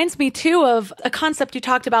it reminds me too of a concept you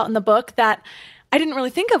talked about in the book that I didn't really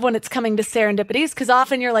think of when it's coming to serendipities, because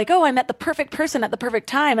often you're like, oh, I met the perfect person at the perfect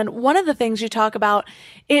time. And one of the things you talk about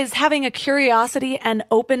is having a curiosity and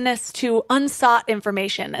openness to unsought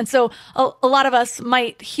information. And so a lot of us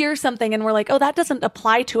might hear something and we're like, oh, that doesn't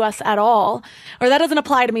apply to us at all, or that doesn't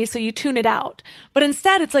apply to me, so you tune it out. But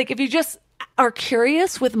instead, it's like if you just are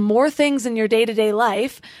curious with more things in your day-to-day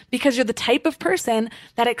life, because you're the type of person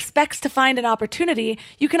that expects to find an opportunity,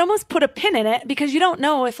 you can almost put a pin in it, because you don't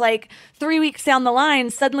know if like 3 weeks down the line,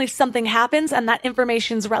 suddenly something happens and that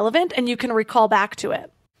information's relevant and you can recall back to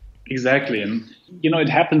it. Exactly. And, it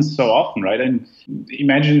happens so often, right? And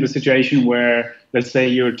imagine the situation where, let's say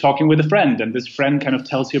you're talking with a friend and this friend kind of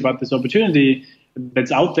tells you about this opportunity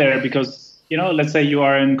that's out there because let's say you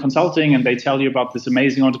are in consulting and they tell you about this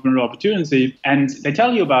amazing entrepreneurial opportunity and they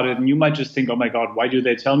tell you about it and you might just think, oh my God, why do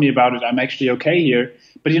they tell me about it? I'm actually okay here.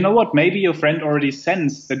 But you know what? Maybe your friend already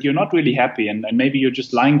sensed that you're not really happy and maybe you're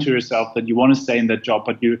just lying to yourself that you want to stay in that job,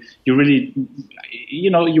 but you really,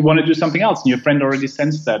 you want to do something else and your friend already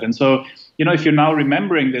sensed that. And so, if you're now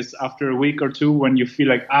remembering this after a week or two when you feel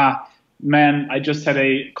like, man, I just had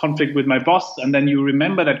a conflict with my boss, and then you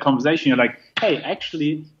remember that conversation, you're like, hey,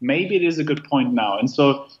 actually, maybe it is a good point now. And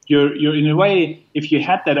so you're in a way, if you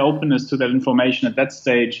had that openness to that information at that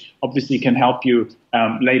stage, obviously can help you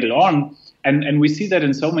later on. And we see that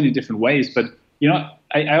in so many different ways. But,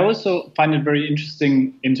 I also find it very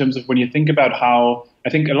interesting in terms of when you think about how I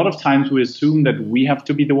think a lot of times we assume that we have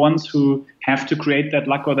to be the ones who have to create that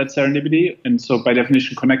luck or that serendipity. And so by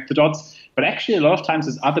definition, connect the dots. But actually, a lot of times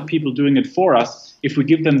it's other people doing it for us if we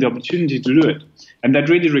give them the opportunity to do it. And that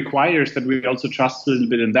really requires that we also trust a little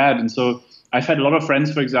bit in that. And so I've had a lot of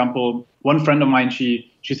friends, for example, one friend of mine,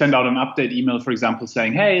 she sent out an update email, for example,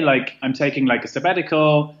 saying, hey, I'm taking a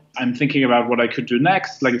sabbatical. I'm thinking about what I could do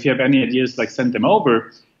next. If you have any ideas, send them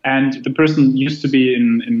over. And the person used to be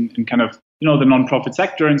in kind of, the nonprofit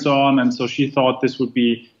sector and so on. And so she thought this would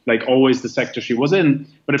be always the sector she was in.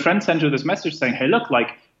 But a friend sent her this message saying, hey, look,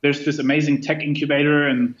 there's this amazing tech incubator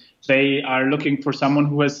and they are looking for someone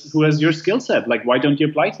who has your skill set. Why don't you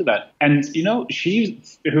apply to that? And,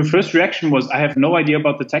 her first reaction was, I have no idea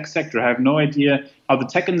about the tech sector. I have no idea how the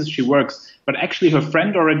tech industry works. But actually her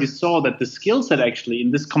friend already saw that the skill set actually in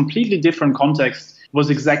this completely different context was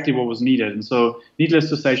exactly what was needed. And so needless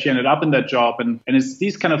to say, she ended up in that job. And it's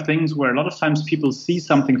these kind of things where a lot of times people see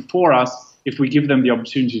something for us if we give them the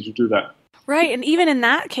opportunity to do that. Right. And even in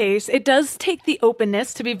that case, it does take the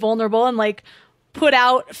openness to be vulnerable and put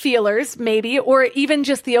out feelers maybe, or even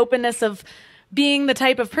just the openness of being the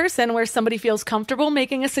type of person where somebody feels comfortable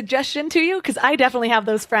making a suggestion to you. Because I definitely have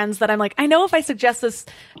those friends that I'm like, I know if I suggest this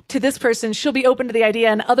to this person, she'll be open to the idea,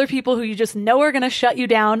 and other people who you just know are going to shut you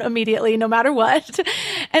down immediately, no matter what.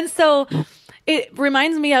 And so it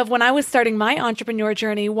reminds me of when I was starting my entrepreneur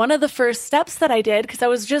journey, one of the first steps that I did, because I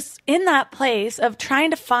was just in that place of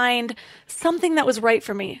trying to find something that was right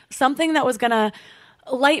for me, something that was going to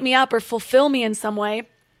light me up or fulfill me in some way.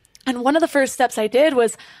 And one of the first steps I did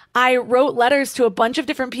was I wrote letters to a bunch of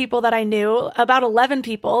different people that I knew, about 11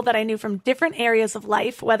 people that I knew from different areas of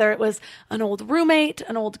life, whether it was an old roommate,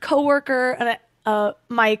 an old coworker,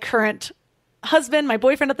 my current husband, my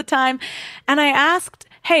boyfriend at the time. And I asked,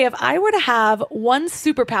 hey, if I were to have one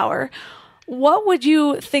superpower, what would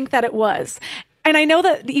you think that it was? And I know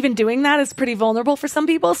that even doing that is pretty vulnerable for some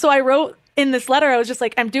people. So I wrote in this letter, I was just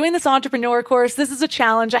like, I'm doing this entrepreneur course. This is a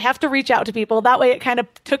challenge. I have to reach out to people. That way it kind of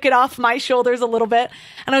took it off my shoulders a little bit.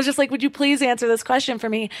 And I was just like, would you please answer this question for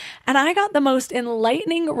me? And I got the most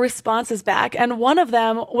enlightening responses back. And one of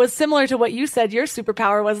them was similar to what you said your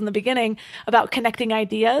superpower was in the beginning about connecting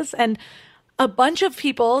ideas. And a bunch of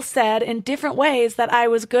people said in different ways that I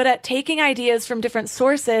was good at taking ideas from different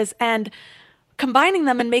sources and combining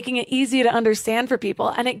them and making it easy to understand for people.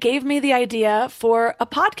 And it gave me the idea for a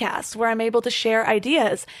podcast where I'm able to share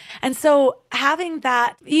ideas. And so having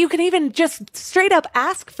that, you can even just straight up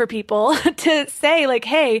ask for people to say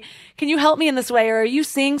hey, can you help me in this way? Or are you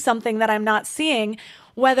seeing something that I'm not seeing?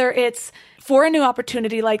 Whether it's for a new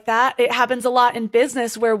opportunity like that. It happens a lot in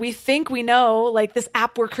business where we think we know this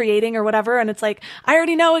app we're creating or whatever. And it's I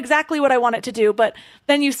already know exactly what I want it to do. But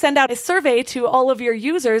then you send out a survey to all of your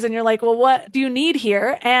users and you're like, well, what do you need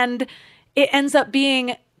here? And it ends up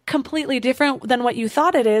being completely different than what you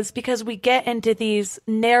thought it is, because we get into these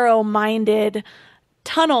narrow-minded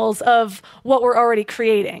tunnels of what we're already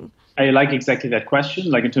creating. I like exactly that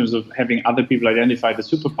question, in terms of having other people identify the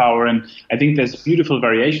superpower. And I think there's beautiful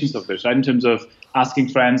variations of this, right? In terms of asking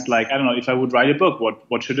friends, I don't know, if I would write a book,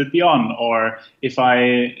 what should it be on? Or if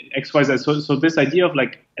I XYZ. So this idea of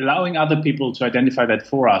allowing other people to identify that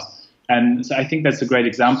for us. And so I think that's a great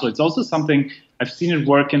example. It's also something I've seen it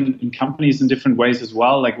work in companies in different ways as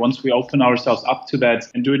well. Like once we open ourselves up to that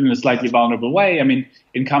and do it in a slightly vulnerable way. I mean,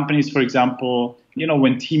 in companies, for example,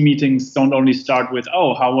 when team meetings don't only start with,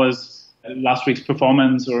 oh, how was last week's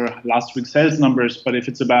performance or last week's sales numbers, but if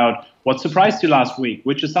it's about what surprised you last week,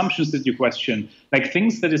 which assumptions did you question, like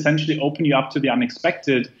things that essentially open you up to the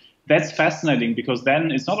unexpected, that's fascinating, because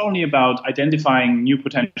then it's not only about identifying new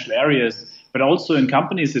potential areas, but also in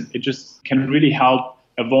companies, it just can really help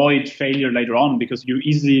avoid failure later on, because you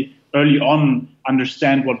easily early on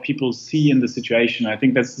understand what people see in the situation. I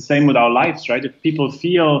think that's the same with our lives, right? If people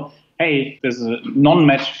feel, hey, there's a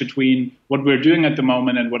non-match between what we're doing at the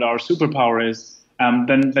moment and what our superpower is,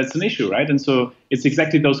 then that's an issue, right? And so it's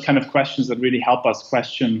exactly those kind of questions that really help us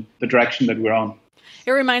question the direction that we're on.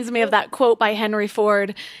 It reminds me of that quote by Henry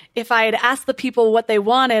Ford. If I had asked the people what they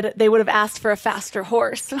wanted, they would have asked for a faster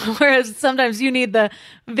horse. Whereas sometimes you need the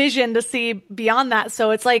vision to see beyond that. So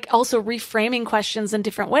it's like also reframing questions in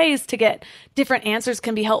different ways to get different answers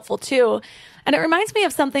can be helpful too. And it reminds me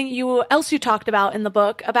of something else you talked about in the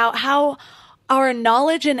book, about how our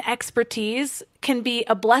knowledge and expertise can be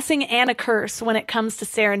a blessing and a curse when it comes to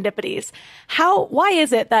serendipities. Why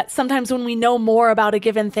is it that sometimes when we know more about a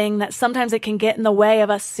given thing, that sometimes it can get in the way of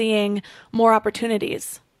us seeing more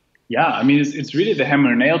opportunities? Yeah, I mean, it's really the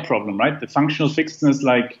hammer and nail problem, right? The functional fixedness,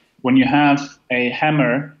 like when you have a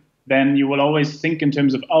hammer, then you will always think in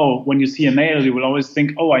terms of, when you see a nail, you will always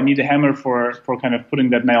think, I need a hammer for kind of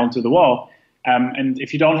putting that nail into the wall. And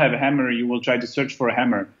if you don't have a hammer, you will try to search for a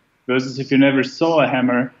hammer. Versus if you never saw a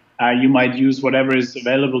hammer, you might use whatever is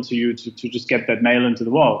available to you to just get that nail into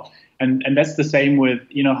the wall. And that's the same with,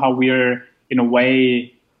 how we're, in a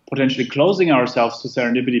way, potentially closing ourselves to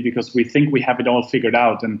serendipity because we think we have it all figured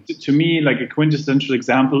out. And to me, like a quintessential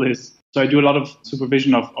example is, so I do a lot of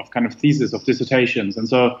supervision of kind of thesis, of dissertations. And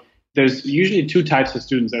so there's usually two types of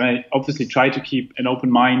students, and I obviously try to keep an open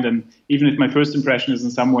mind. And even if my first impression is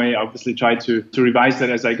in some way, I obviously try to revise that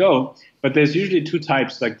as I go. But there's usually two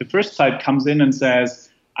types. Like the first type comes in and says,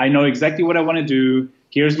 I know exactly what I want to do.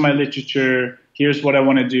 Here's my literature. Here's what I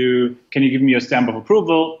want to do. Can you give me a stamp of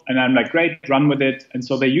approval? And I'm like, great, run with it. And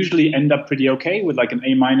so they usually end up pretty okay with like an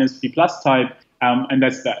A-, B+ type. And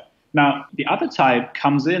that's that. Now, the other type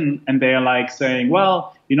comes in and they're like saying,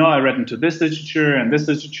 well, I read into this literature,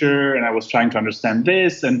 and I was trying to understand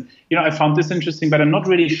this. And, I found this interesting, but I'm not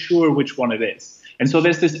really sure which one it is. And so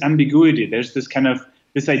there's this ambiguity. There's this kind of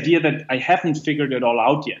this idea that I haven't figured it all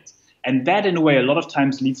out yet. And that, in a way, a lot of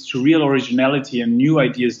times leads to real originality and new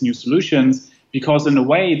ideas, new solutions, because in a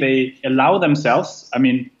way they allow themselves,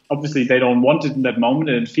 obviously they don't want it in that moment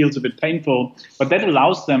and it feels a bit painful, but that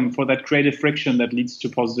allows them for that creative friction that leads to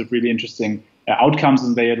positive, really interesting outcomes.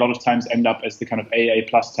 And they a lot of times end up as the kind of A+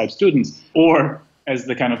 type students, or as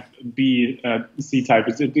the kind of B, C type.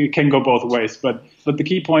 It can go both ways. But the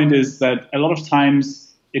key point is that a lot of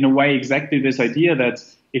times, in a way, exactly this idea that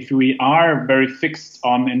if we are very fixed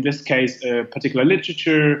on, in this case, a particular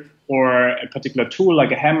literature or a particular tool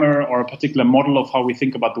like a hammer or a particular model of how we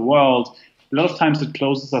think about the world, a lot of times it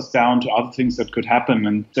closes us down to other things that could happen.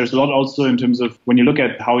 And there's a lot also in terms of when you look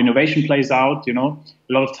at how innovation plays out, a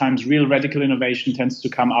lot of times real radical innovation tends to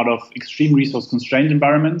come out of extreme resource constrained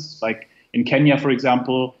environments. Like in Kenya, for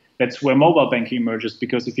example, that's where mobile banking emerges,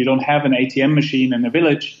 because if you don't have an ATM machine in a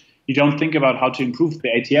village, you don't think about how to improve the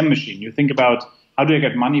ATM machine. You think about how do I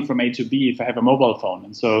get money from A to B if I have a mobile phone?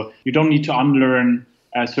 And so you don't need to unlearn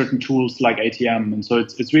certain tools like ATM. And so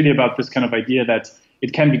it's really about this kind of idea that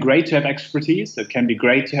it can be great to have expertise, it can be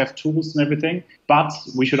great to have tools and everything, but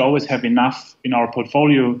we should always have enough in our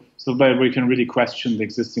portfolio so that we can really question the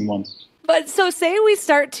existing ones. But so say we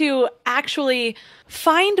start to actually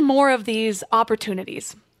find more of these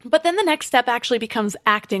opportunities, but then the next step actually becomes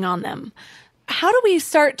acting on them. How do we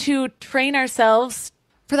start to train ourselves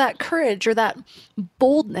for that courage or that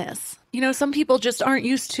boldness? Some people just aren't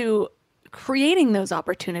used to creating those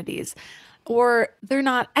opportunities, or they're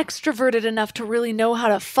not extroverted enough to really know how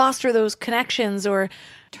to foster those connections or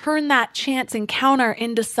turn that chance encounter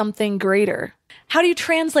into something greater. How do you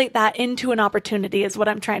translate that into an opportunity is what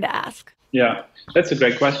I'm trying to ask. Yeah, that's a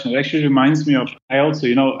great question. It actually reminds me of, I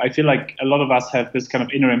feel like a lot of us have this kind of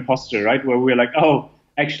inner imposter, right? Where we're like,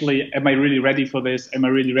 actually, am I really ready for this? Am I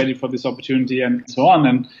really ready for this opportunity? And so on.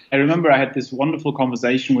 And I remember I had this wonderful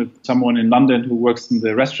conversation with someone in London who works in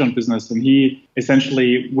the restaurant business. And we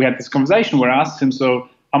had this conversation where I asked him, so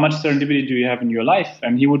how much serendipity do you have in your life?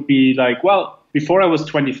 And he would be like, well, before I was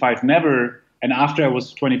 25, never. And after I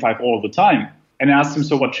was 25, all the time. And I asked him,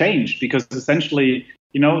 so what changed? Because essentially,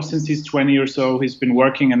 since he's 20 or so, he's been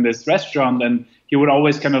working in this restaurant, and he would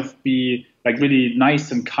always kind of be like really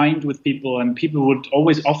nice and kind with people, and people would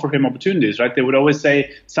always offer him opportunities, right? They would always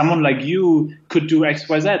say, someone like you could do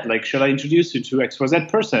XYZ, like, shall I introduce you to XYZ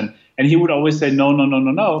person? And he would always say,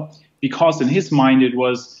 no, because in his mind it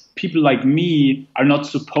was, people like me are not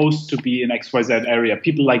supposed to be in XYZ area.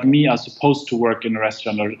 People like me are supposed to work in a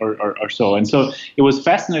restaurant or so. And so it was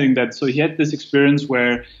fascinating that, so he had this experience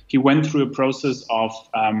where he went through a process of,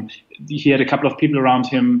 he had a couple of people around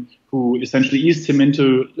him who essentially eased him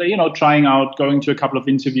into, trying out, going to a couple of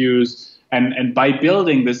interviews. And by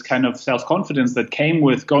building this kind of self-confidence that came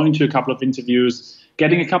with going to a couple of interviews,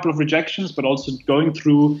 getting a couple of rejections, but also going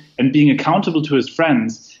through and being accountable to his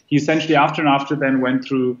friends, he essentially after then went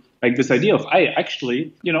through like this idea of,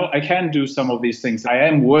 I can do some of these things. I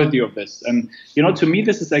am worthy of this. And, to me,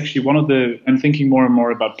 this is actually I'm thinking more and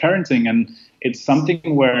more about parenting. And it's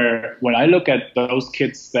something where when I look at those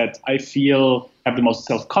kids that I feel have the most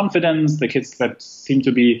self-confidence, the kids that seem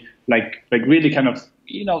to be like really kind of,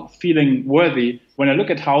 feeling worthy, when I look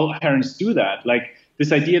at how parents do that, like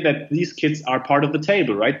this idea that these kids are part of the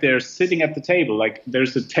table, right? They're sitting at the table. Like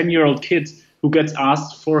there's a 10-year-old kid who gets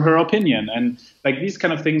asked for her opinion, and like these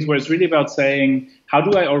kind of things where it's really about saying, how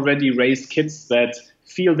do I already raise kids that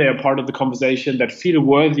feel they're part of the conversation, that feel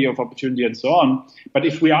worthy of opportunity and so on. But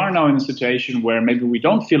if we are now in a situation where maybe we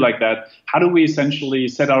don't feel like that, how do we essentially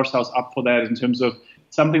set ourselves up for that in terms of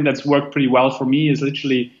something that's worked pretty well for me is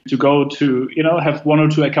literally to go to, have one or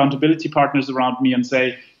two accountability partners around me and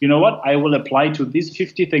say, you know what, I will apply to these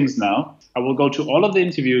 50 things now. I will go to all of the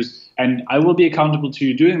interviews and I will be accountable to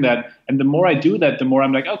you doing that. And the more I do that, the more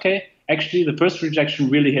I'm like, okay, actually the first rejection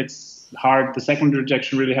really hits hard. The second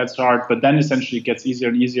rejection really hits hard, but then essentially it gets easier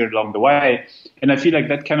and easier along the way. And I feel like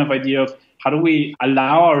that kind of idea of how do we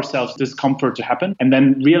allow ourselves discomfort to happen, and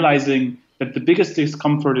then realizing that the biggest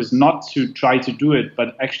discomfort is not to try to do it,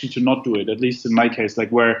 but actually to not do it, at least in my case, like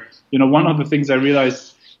where, one of the things I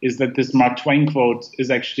realized is that this Mark Twain quote is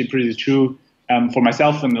actually pretty true for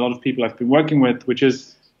myself and a lot of people I've been working with, which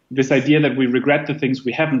is this idea that we regret the things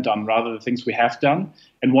we haven't done rather than the things we have done.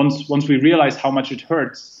 And once we realize how much it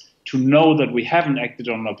hurts to know that we haven't acted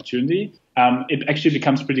on an opportunity, it actually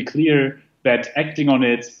becomes pretty clear that acting on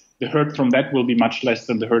it, the hurt from that will be much less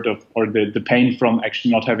than the hurt of, or the pain from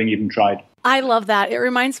actually not having even tried. I love that. It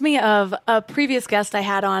reminds me of a previous guest I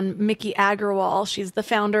had on, Miki Agrawal. She's the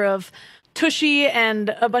founder of Tushy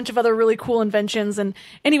and a bunch of other really cool inventions. And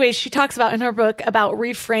anyways, she talks about in her book about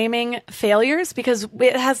reframing failures because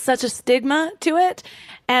it has such a stigma to it.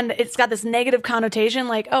 And it's got this negative connotation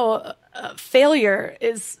like, failure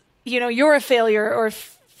is, you're a failure, or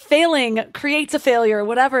failing creates a failure,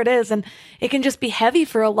 whatever it is. And it can just be heavy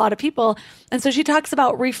for a lot of people. And so she talks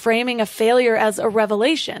about reframing a failure as a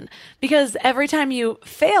revelation, because every time you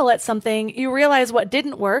fail at something, you realize what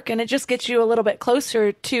didn't work, and it just gets you a little bit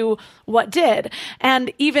closer to what did.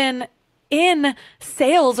 And even in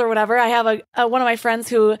sales or whatever, I have one of my friends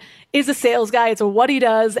who is a sales guy. It's what he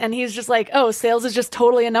does. And he's just like, sales is just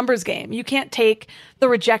totally a numbers game. You can't take the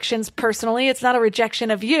rejections personally. It's not a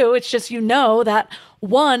rejection of you. It's just, that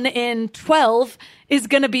 1 in 12 is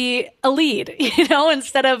going to be a lead,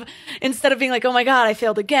 instead of being like, oh my God, I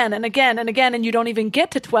failed again and again and again. And you don't even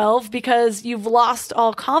get to 12 because you've lost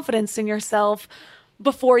all confidence in yourself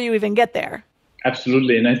before you even get there.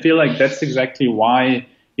 Absolutely. And I feel like that's exactly why,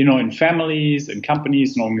 in families and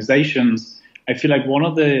companies and organizations, I feel like one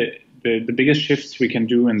of the biggest shifts we can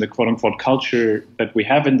do in the quote unquote culture that we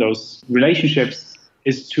have in those relationships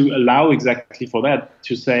is to allow exactly for that,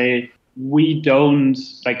 to say, we don't,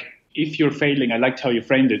 like, if you're failing, I liked how you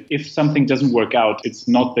framed it. If something doesn't work out, it's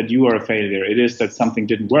not that you are a failure. It is that something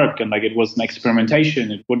didn't work. And like, it was an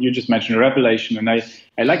experimentation. What you just mentioned, a revelation. And I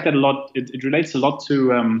like that a lot. It relates a lot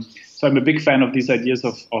to, so I'm a big fan of these ideas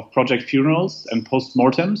of project funerals and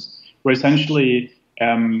postmortems, where essentially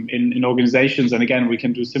in organizations, and again, we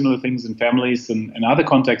can do similar things in families and other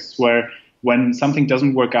contexts where when something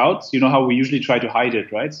doesn't work out, how we usually try to hide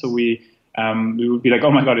it, right? So we would be like, oh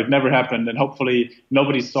my God, it never happened. And hopefully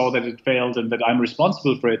nobody saw that it failed and that I'm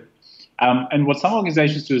responsible for it. And what some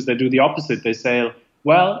organizations do is they do the opposite. They say,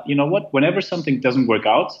 well, you know what, whenever something doesn't work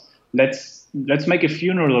out, let's make a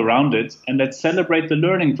funeral around it and let's celebrate the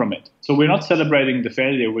learning from it. So we're not celebrating the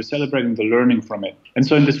failure, we're celebrating the learning from it. And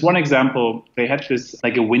so in this one example, they had this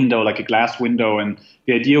like a window, like a glass window. And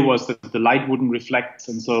the idea was that the light wouldn't reflect.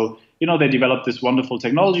 And so they developed this wonderful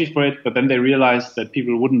technology for it, but then they realized that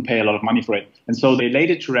people wouldn't pay a lot of money for it. And so they laid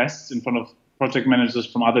it to rest in front of project managers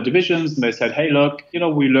from other divisions. And they said, hey, look,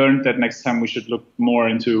 we learned that next time we should look more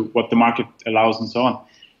into what the market allows and so on.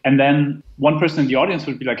 And then one person in the audience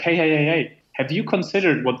would be like, hey, have you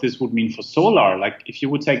considered what this would mean for solar? Like if you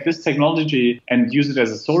would take this technology and use it as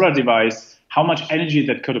a solar device, how much energy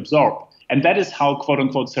that could absorb. And that is how, quote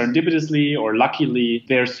unquote, serendipitously or luckily,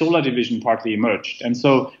 their solar division partly emerged. And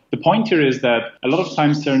so the point here is that a lot of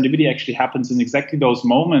times serendipity actually happens in exactly those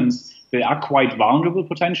moments. They are quite vulnerable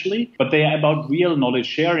potentially, but they are about real knowledge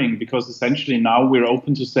sharing, because essentially now we're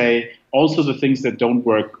open to say also the things that don't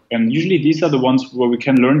work. And usually these are the ones where we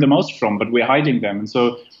can learn the most from, but we're hiding them. And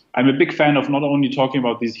so I'm a big fan of not only talking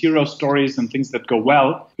about these hero stories and things that go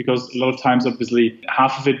well, because a lot of times, obviously,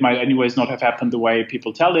 half of it might anyways not have happened the way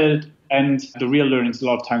people tell it. And the real learnings a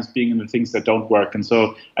lot of times being in the things that don't work. And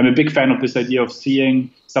so I'm a big fan of this idea of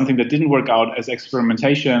seeing something that didn't work out as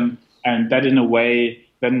experimentation. And that in a way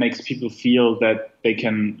then makes people feel that they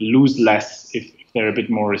can lose less if they're a bit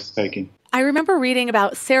more risk-taking. I remember reading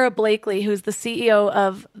about Sarah Blakely, who's the CEO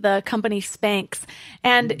of the company Spanx,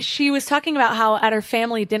 and she was talking about how at her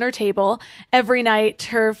family dinner table, every night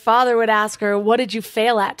her father would ask her, what did you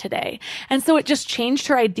fail at today? And so it just changed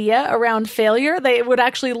her idea around failure. They would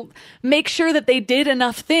actually make sure that they did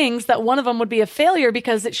enough things that one of them would be a failure,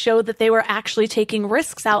 because it showed that they were actually taking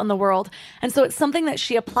risks out in the world. And so it's something that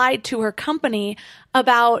she applied to her company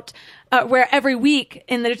about where every week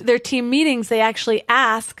in their team meetings, they actually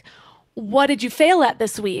ask, what did you fail at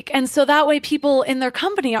this week? And so that way people in their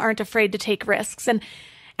company aren't afraid to take risks. And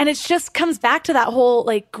it just comes back to that whole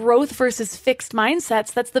like growth versus fixed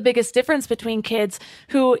mindsets. That's the biggest difference between kids,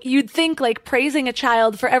 who you'd think like praising a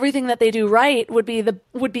child for everything that they do right would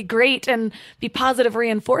be great and be positive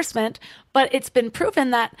reinforcement. But it's been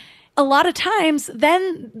proven that a lot of times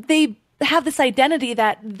then they have this identity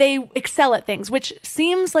that they excel at things, which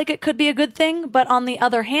seems like it could be a good thing. But on the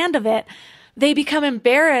other hand of it, they become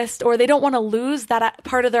embarrassed, or they don't want to lose that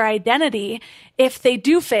part of their identity if they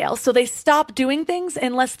do fail. So they stop doing things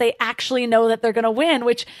unless they actually know that they're going to win,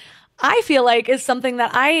 which I feel like is something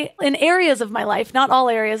that in areas of my life, not all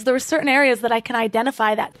areas, there were certain areas that I can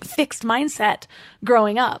identify that fixed mindset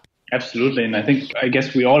growing up. Absolutely. And I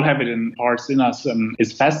guess we all have it in parts in us. And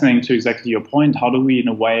it's fascinating, to exactly your point. How do we, in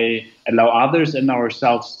a way, allow others and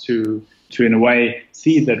ourselves to in a way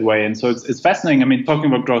see it that way? And so it's fascinating. I mean, talking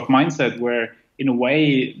about growth mindset, where in a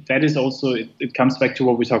way that is also, it comes back to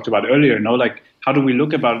what we talked about earlier, like how do we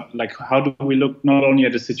look not only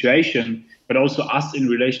at the situation, but also us in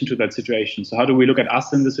relation to that situation? So how do we look at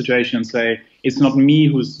us in the situation and say, it's not me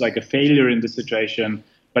who's like a failure in the situation,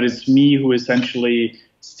 but it's me who essentially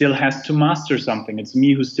still has to master something. It's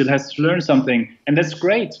me who still has to learn something. And that's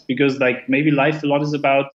great, because like maybe life a lot is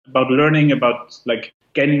about learning, about like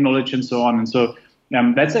gaining knowledge and so on. And so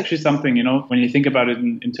that's actually something, when you think about it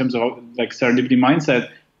in terms of like serendipity mindset,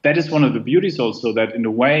 that is one of the beauties also, that in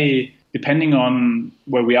a way, depending on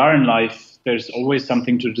where we are in life, there's always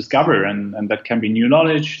something to discover. And that can be new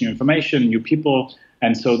knowledge, new information, new people.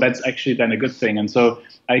 And so that's actually then a good thing. And so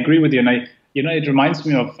I agree with you. And it reminds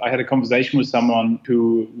me of, I had a conversation with someone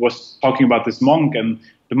who was talking about this monk, and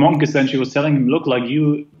the monk essentially was telling him, look, like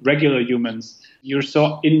you regular humans, you're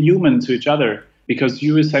so inhuman to each other, because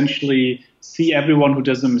you essentially see everyone who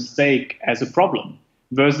does a mistake as a problem,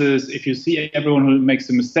 versus if you see everyone who makes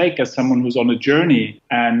a mistake as someone who's on a journey,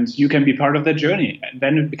 and you can be part of that journey. And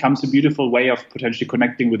then it becomes a beautiful way of potentially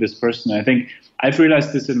connecting with this person. And I think I've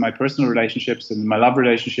realized this in my personal relationships and my love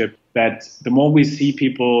relationship, that the more we see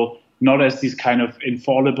people not as these kind of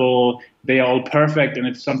infallible, they are all perfect, and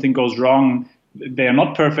if something goes wrong, they are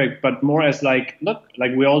not perfect, but more as like, look,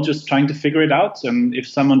 like we're all just trying to figure it out. And if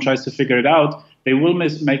someone tries to figure it out, they will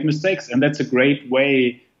make mistakes. And that's a great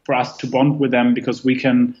way for us to bond with them, because we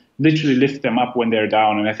can literally lift them up when they're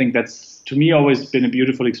down. And I think that's, to me, always been a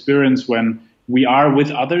beautiful experience when we are with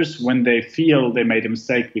others when they feel they made a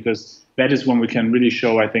mistake, because that is when we can really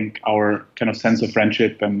show, I think, our kind of sense of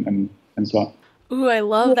friendship and so on. Ooh, I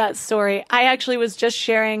love that story. I actually was just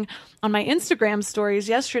sharing on my Instagram stories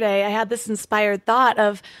yesterday. I had this inspired thought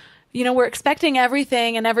of, we're expecting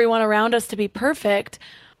everything and everyone around us to be perfect.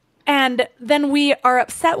 And then we are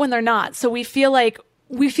upset when they're not. So we feel like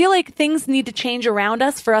things need to change around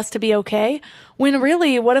us for us to be okay. When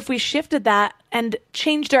really, what if we shifted that and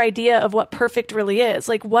changed our idea of what perfect really is?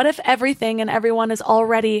 Like, what if everything and everyone is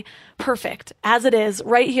already perfect as it is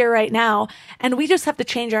right here, right now? And we just have to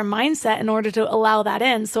change our mindset in order to allow that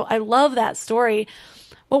in. So I love that story.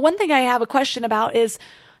 Well, one thing I have a question about is,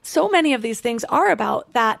 so many of these things are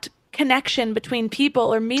about that connection between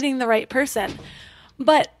people or meeting the right person.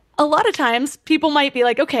 But a lot of times people might be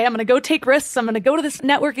like, okay, I'm going to go take risks. I'm going to go to this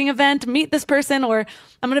networking event, meet this person, or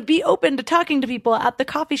I'm going to be open to talking to people at the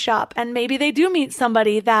coffee shop. And maybe they do meet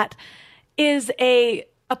somebody that is a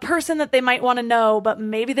person that they might want to know, but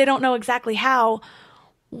maybe they don't know exactly how.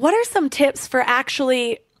 What are some tips for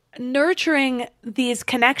actually nurturing these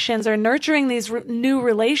connections or nurturing these new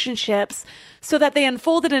relationships so that they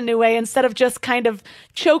unfold in a new way instead of just kind of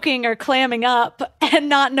choking or clamming up and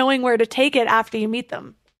not knowing where to take it after you meet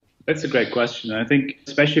them? That's a great question. I think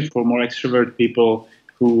especially for more extrovert people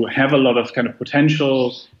who have a lot of kind of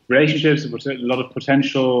potential relationships, a lot of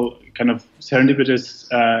potential kind of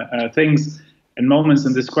serendipitous things and moments,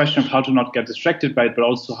 in this question of how to not get distracted by it, but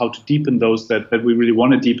also how to deepen those that we really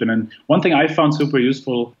want to deepen. And one thing I found super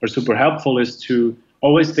useful or super helpful is to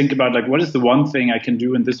always think about, like, what is the one thing I can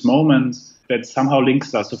do in this moment that somehow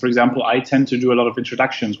links us. So, for example, I tend to do a lot of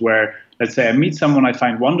introductions where, let's say, I meet someone I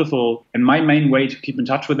find wonderful, and my main way to keep in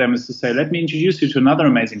touch with them is to say, let me introduce you to another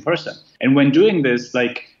amazing person. And when doing this,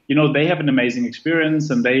 like, you know, they have an amazing experience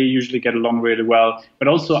and they usually get along really well. But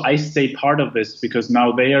also I stay part of this because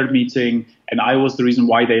now they are meeting and I was the reason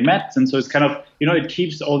why they met. And so it's kind of, you know, it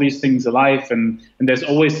keeps all these things alive. And there's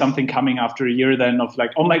always something coming after a year then of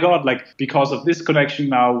like, oh my God, like because of this connection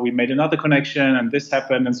now we made another connection and this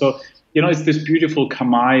happened. And so, you know, it's this beautiful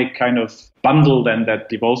Kamai kind of bundle then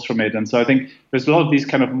that evolves from it. And so I think there's a lot of these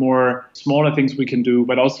kind of more smaller things we can do.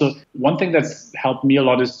 But also one thing that's helped me a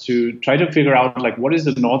lot is to try to figure out, like, what is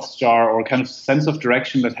the North Star or kind of sense of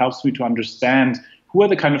direction that helps me to understand who are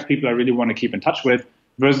the kind of people I really want to keep in touch with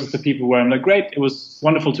versus the people where I'm like, great, it was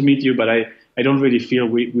wonderful to meet you, but I don't really feel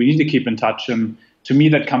we need to keep in touch. And to me,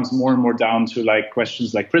 that comes more and more down to like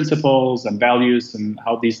questions like principles and values and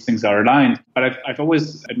how these things are aligned. But I've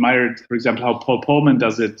always admired, for example, how Paul Polman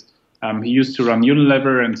does it. He used to run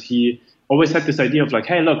Unilever, and he always had this idea of like,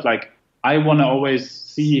 hey, look, like I want to always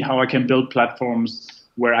see how I can build platforms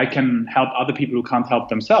where I can help other people who can't help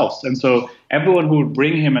themselves. And so everyone who would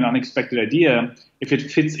bring him an unexpected idea, if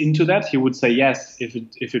it fits into that, he would say yes.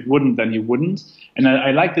 If it wouldn't, then he wouldn't. And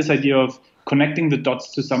I like this idea of connecting the dots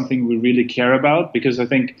to something we really care about, because I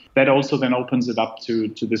think that also then opens it up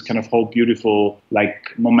to this kind of whole beautiful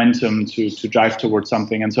like momentum to drive towards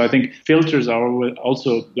something. And so I think filters are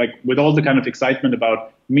also like, with all the kind of excitement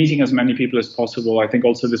about meeting as many people as possible, I think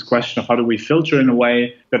also this question of how do we filter in a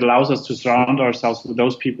way that allows us to surround ourselves with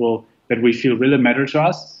those people that we feel really matter to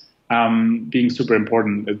us, being super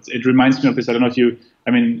important. It reminds me of this, I don't know if you,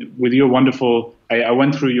 I mean, with your wonderful, I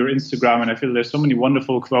went through your Instagram and I feel there's so many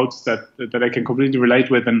wonderful quotes that I can completely relate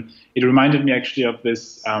with. And it reminded me actually of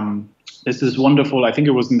this, this is wonderful, I think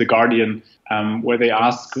it was in The Guardian, where they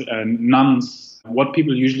ask nuns what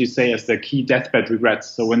people usually say as their key deathbed regrets.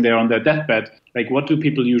 So when they're on their deathbed, like what do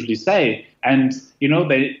people usually say? And, you know,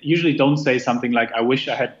 they usually don't say something like, I wish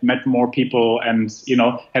I had met more people and, you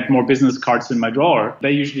know, had more business cards in my drawer. They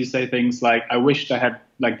usually say things like, I wished I had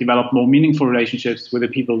like developed more meaningful relationships with the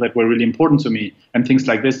people that were really important to me and things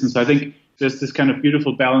like this. And so I think there's this kind of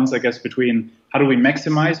beautiful balance, I guess, between how do we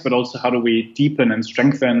maximize, but also how do we deepen and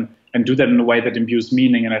strengthen and do that in a way that imbues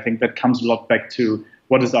meaning. And I think that comes a lot back to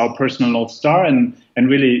what is our personal North Star, and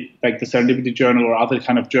really like the Serendipity Journal or other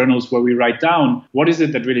kind of journals where we write down what is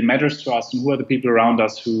it that really matters to us and who are the people around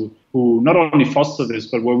us who not only foster this,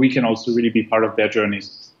 but where we can also really be part of their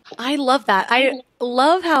journeys. I love that. I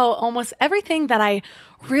love how almost everything that I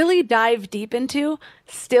really dive deep into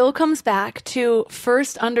still comes back to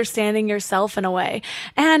first understanding yourself in a way.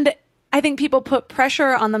 And I think people put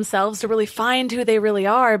pressure on themselves to really find who they really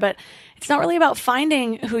are, but it's not really about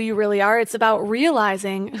finding who you really are. It's about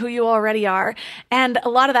realizing who you already are. And a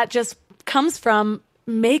lot of that just comes from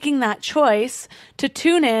making that choice to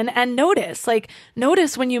tune in and notice. Like,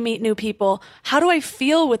 notice when you meet new people. How do I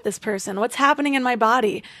feel with this person? What's happening in my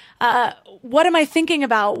body? What am I thinking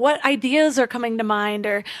about? What ideas are coming to mind?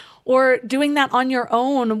 Or doing that on your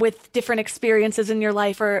own with different experiences in your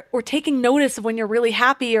life, or taking notice of when you're really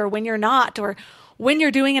happy or when you're not, or when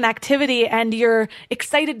you're doing an activity and you're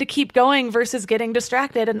excited to keep going versus getting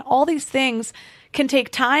distracted. And all these things can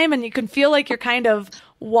take time, and you can feel like you're kind of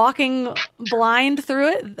walking blind through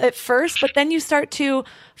it at first, but then you start to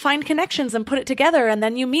find connections and put it together. And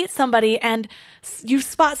then you meet somebody and you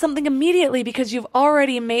spot something immediately because you've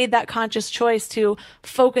already made that conscious choice to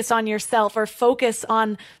focus on yourself or focus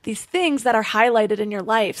on these things that are highlighted in your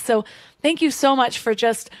life. So thank you so much for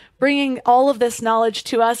just bringing all of this knowledge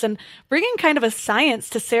to us and bringing kind of a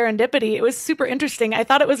science to serendipity. It was super interesting. I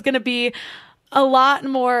thought it was going to be a lot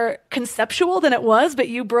more conceptual than it was, but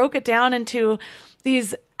you broke it down into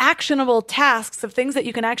these actionable tasks of things that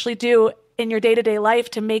you can actually do in your day-to-day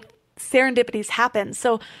life to make serendipities happen.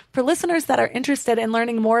 So for listeners that are interested in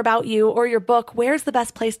learning more about you or your book, where's the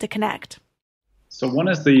best place to connect? So one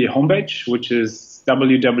is the homepage, which is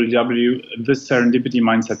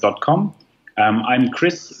www.theserendipitymindset.com. I'm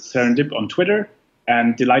Chris Serendip on Twitter,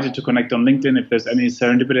 and delighted to connect on LinkedIn if there's any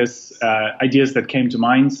serendipitous ideas that came to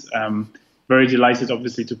mind. very delighted,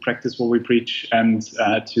 obviously, to practice what we preach and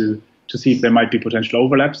to see if there might be potential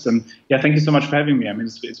overlaps. And yeah, thank you so much for having me. I mean,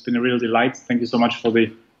 it's been a real delight. Thank you so much for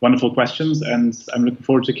the wonderful questions, and I'm looking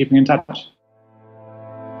forward to keeping in touch.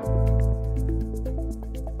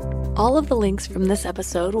 All of the links from this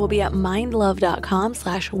episode will be at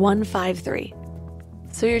mindlove.com/153.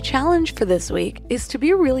 So your challenge for this week is to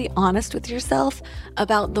be really honest with yourself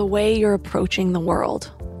about the way you're approaching the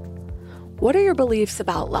world. What are your beliefs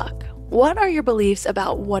about luck? What are your beliefs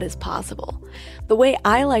about what is possible? The way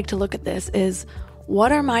I like to look at this is,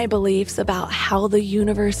 what are my beliefs about how the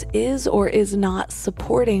universe is or is not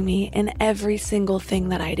supporting me in every single thing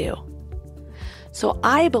that I do? So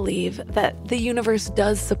I believe that the universe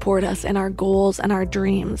does support us in our goals and our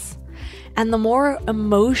dreams. And the more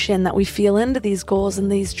emotion that we feel into these goals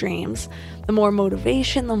and these dreams, the more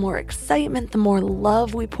motivation, the more excitement, the more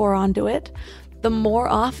love we pour onto it, the more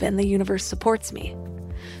often the universe supports me.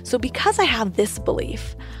 So because I have this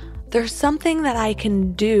belief, there's something that I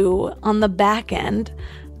can do on the back end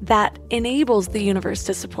that enables the universe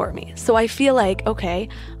to support me. So I feel like, okay,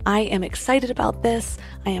 I am excited about this,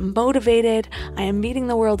 I am motivated, I am meeting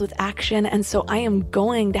the world with action, and so I am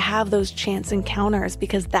going to have those chance encounters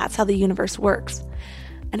because that's how the universe works.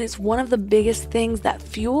 And it's one of the biggest things that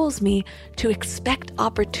fuels me to expect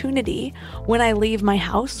opportunity when I leave my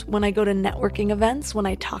house, when I go to networking events, when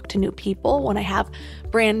I talk to new people, when I have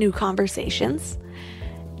brand new conversations.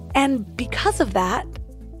 And because of that,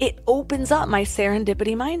 it opens up my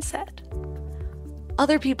serendipity mindset.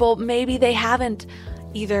 Other people, maybe they haven't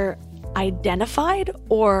either identified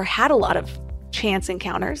or had a lot of chance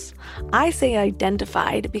encounters. I say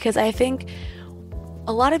identified because I think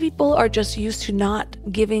a lot of people are just used to not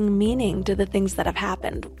giving meaning to the things that have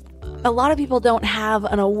happened. A lot of people don't have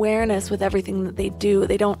an awareness with everything that they do.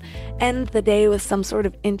 They don't end the day with some sort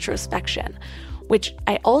of introspection, which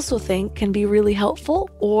I also think can be really helpful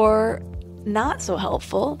or not so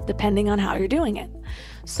helpful depending on how you're doing it.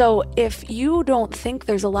 So if you don't think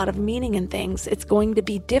there's a lot of meaning in things, it's going to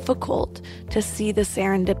be difficult to see the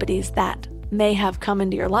serendipities that may have come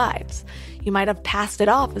into your lives. You might have passed it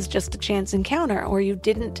off as just a chance encounter, or you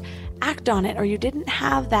didn't act on it, or you didn't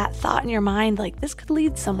have that thought in your mind like this could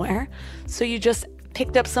lead somewhere. So you just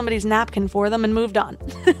picked up somebody's napkin for them and moved on.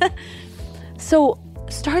 So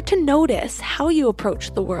start to notice how you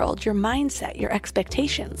approach the world, your mindset, your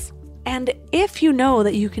expectations. And if you know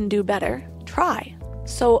that you can do better, try.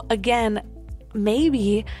 So again,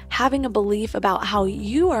 maybe having a belief about how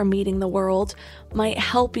you are meeting the world might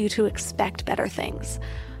help you to expect better things.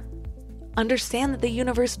 Understand that the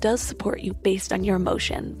universe does support you based on your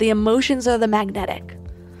emotion. The emotions are the magnetic.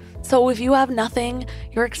 So if you have nothing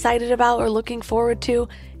you're excited about or looking forward to,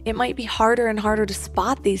 it might be harder and harder to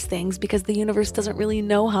spot these things because the universe doesn't really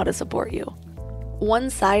know how to support you. One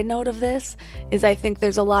side note of this is I think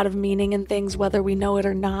there's a lot of meaning in things whether we know it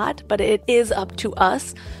or not, but it is up to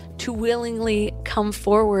us to willingly come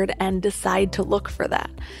forward and decide to look for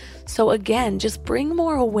that. So again, just bring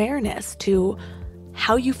more awareness to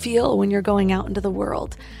how you feel when you're going out into the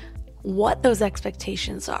world, what those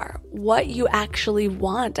expectations are, what you actually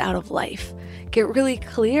want out of life. Get really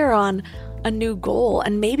clear on a new goal,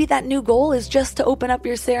 and maybe that new goal is just to open up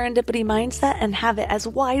your serendipity mindset and have it as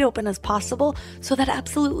wide open as possible so that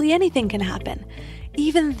absolutely anything can happen.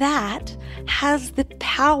 Even that has the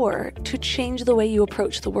power to change the way you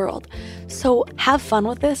approach the world. So have fun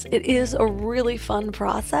with this. It is a really fun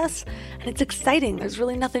process and it's exciting. There's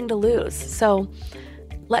really nothing to lose. So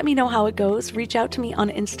let me know how it goes. Reach out to me on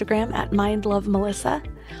Instagram at mindlovemelissa.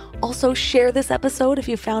 Also, share this episode if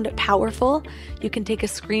you found it powerful. You can take a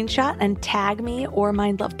screenshot and tag me or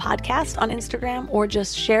Mind Love Podcast on Instagram, or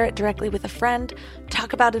just share it directly with a friend.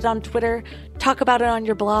 Talk about it on Twitter. Talk about it on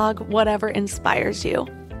your blog, whatever inspires you.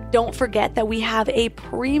 Don't forget that we have a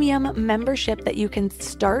premium membership that you can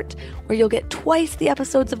start where you'll get twice the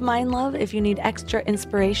episodes of Mind Love if you need extra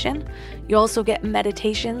inspiration. You also get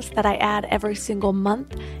meditations that I add every single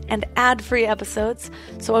month and ad-free episodes.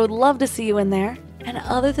 So I would love to see you in there. And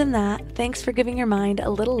other than that, thanks for giving your mind a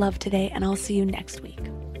little love today, and I'll see you next week.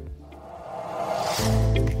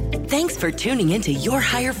 Thanks for tuning into Your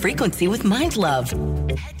Higher Frequency with Mind Love.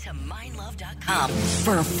 Head to mindlove.com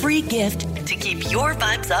for a free gift to keep your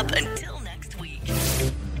vibes up until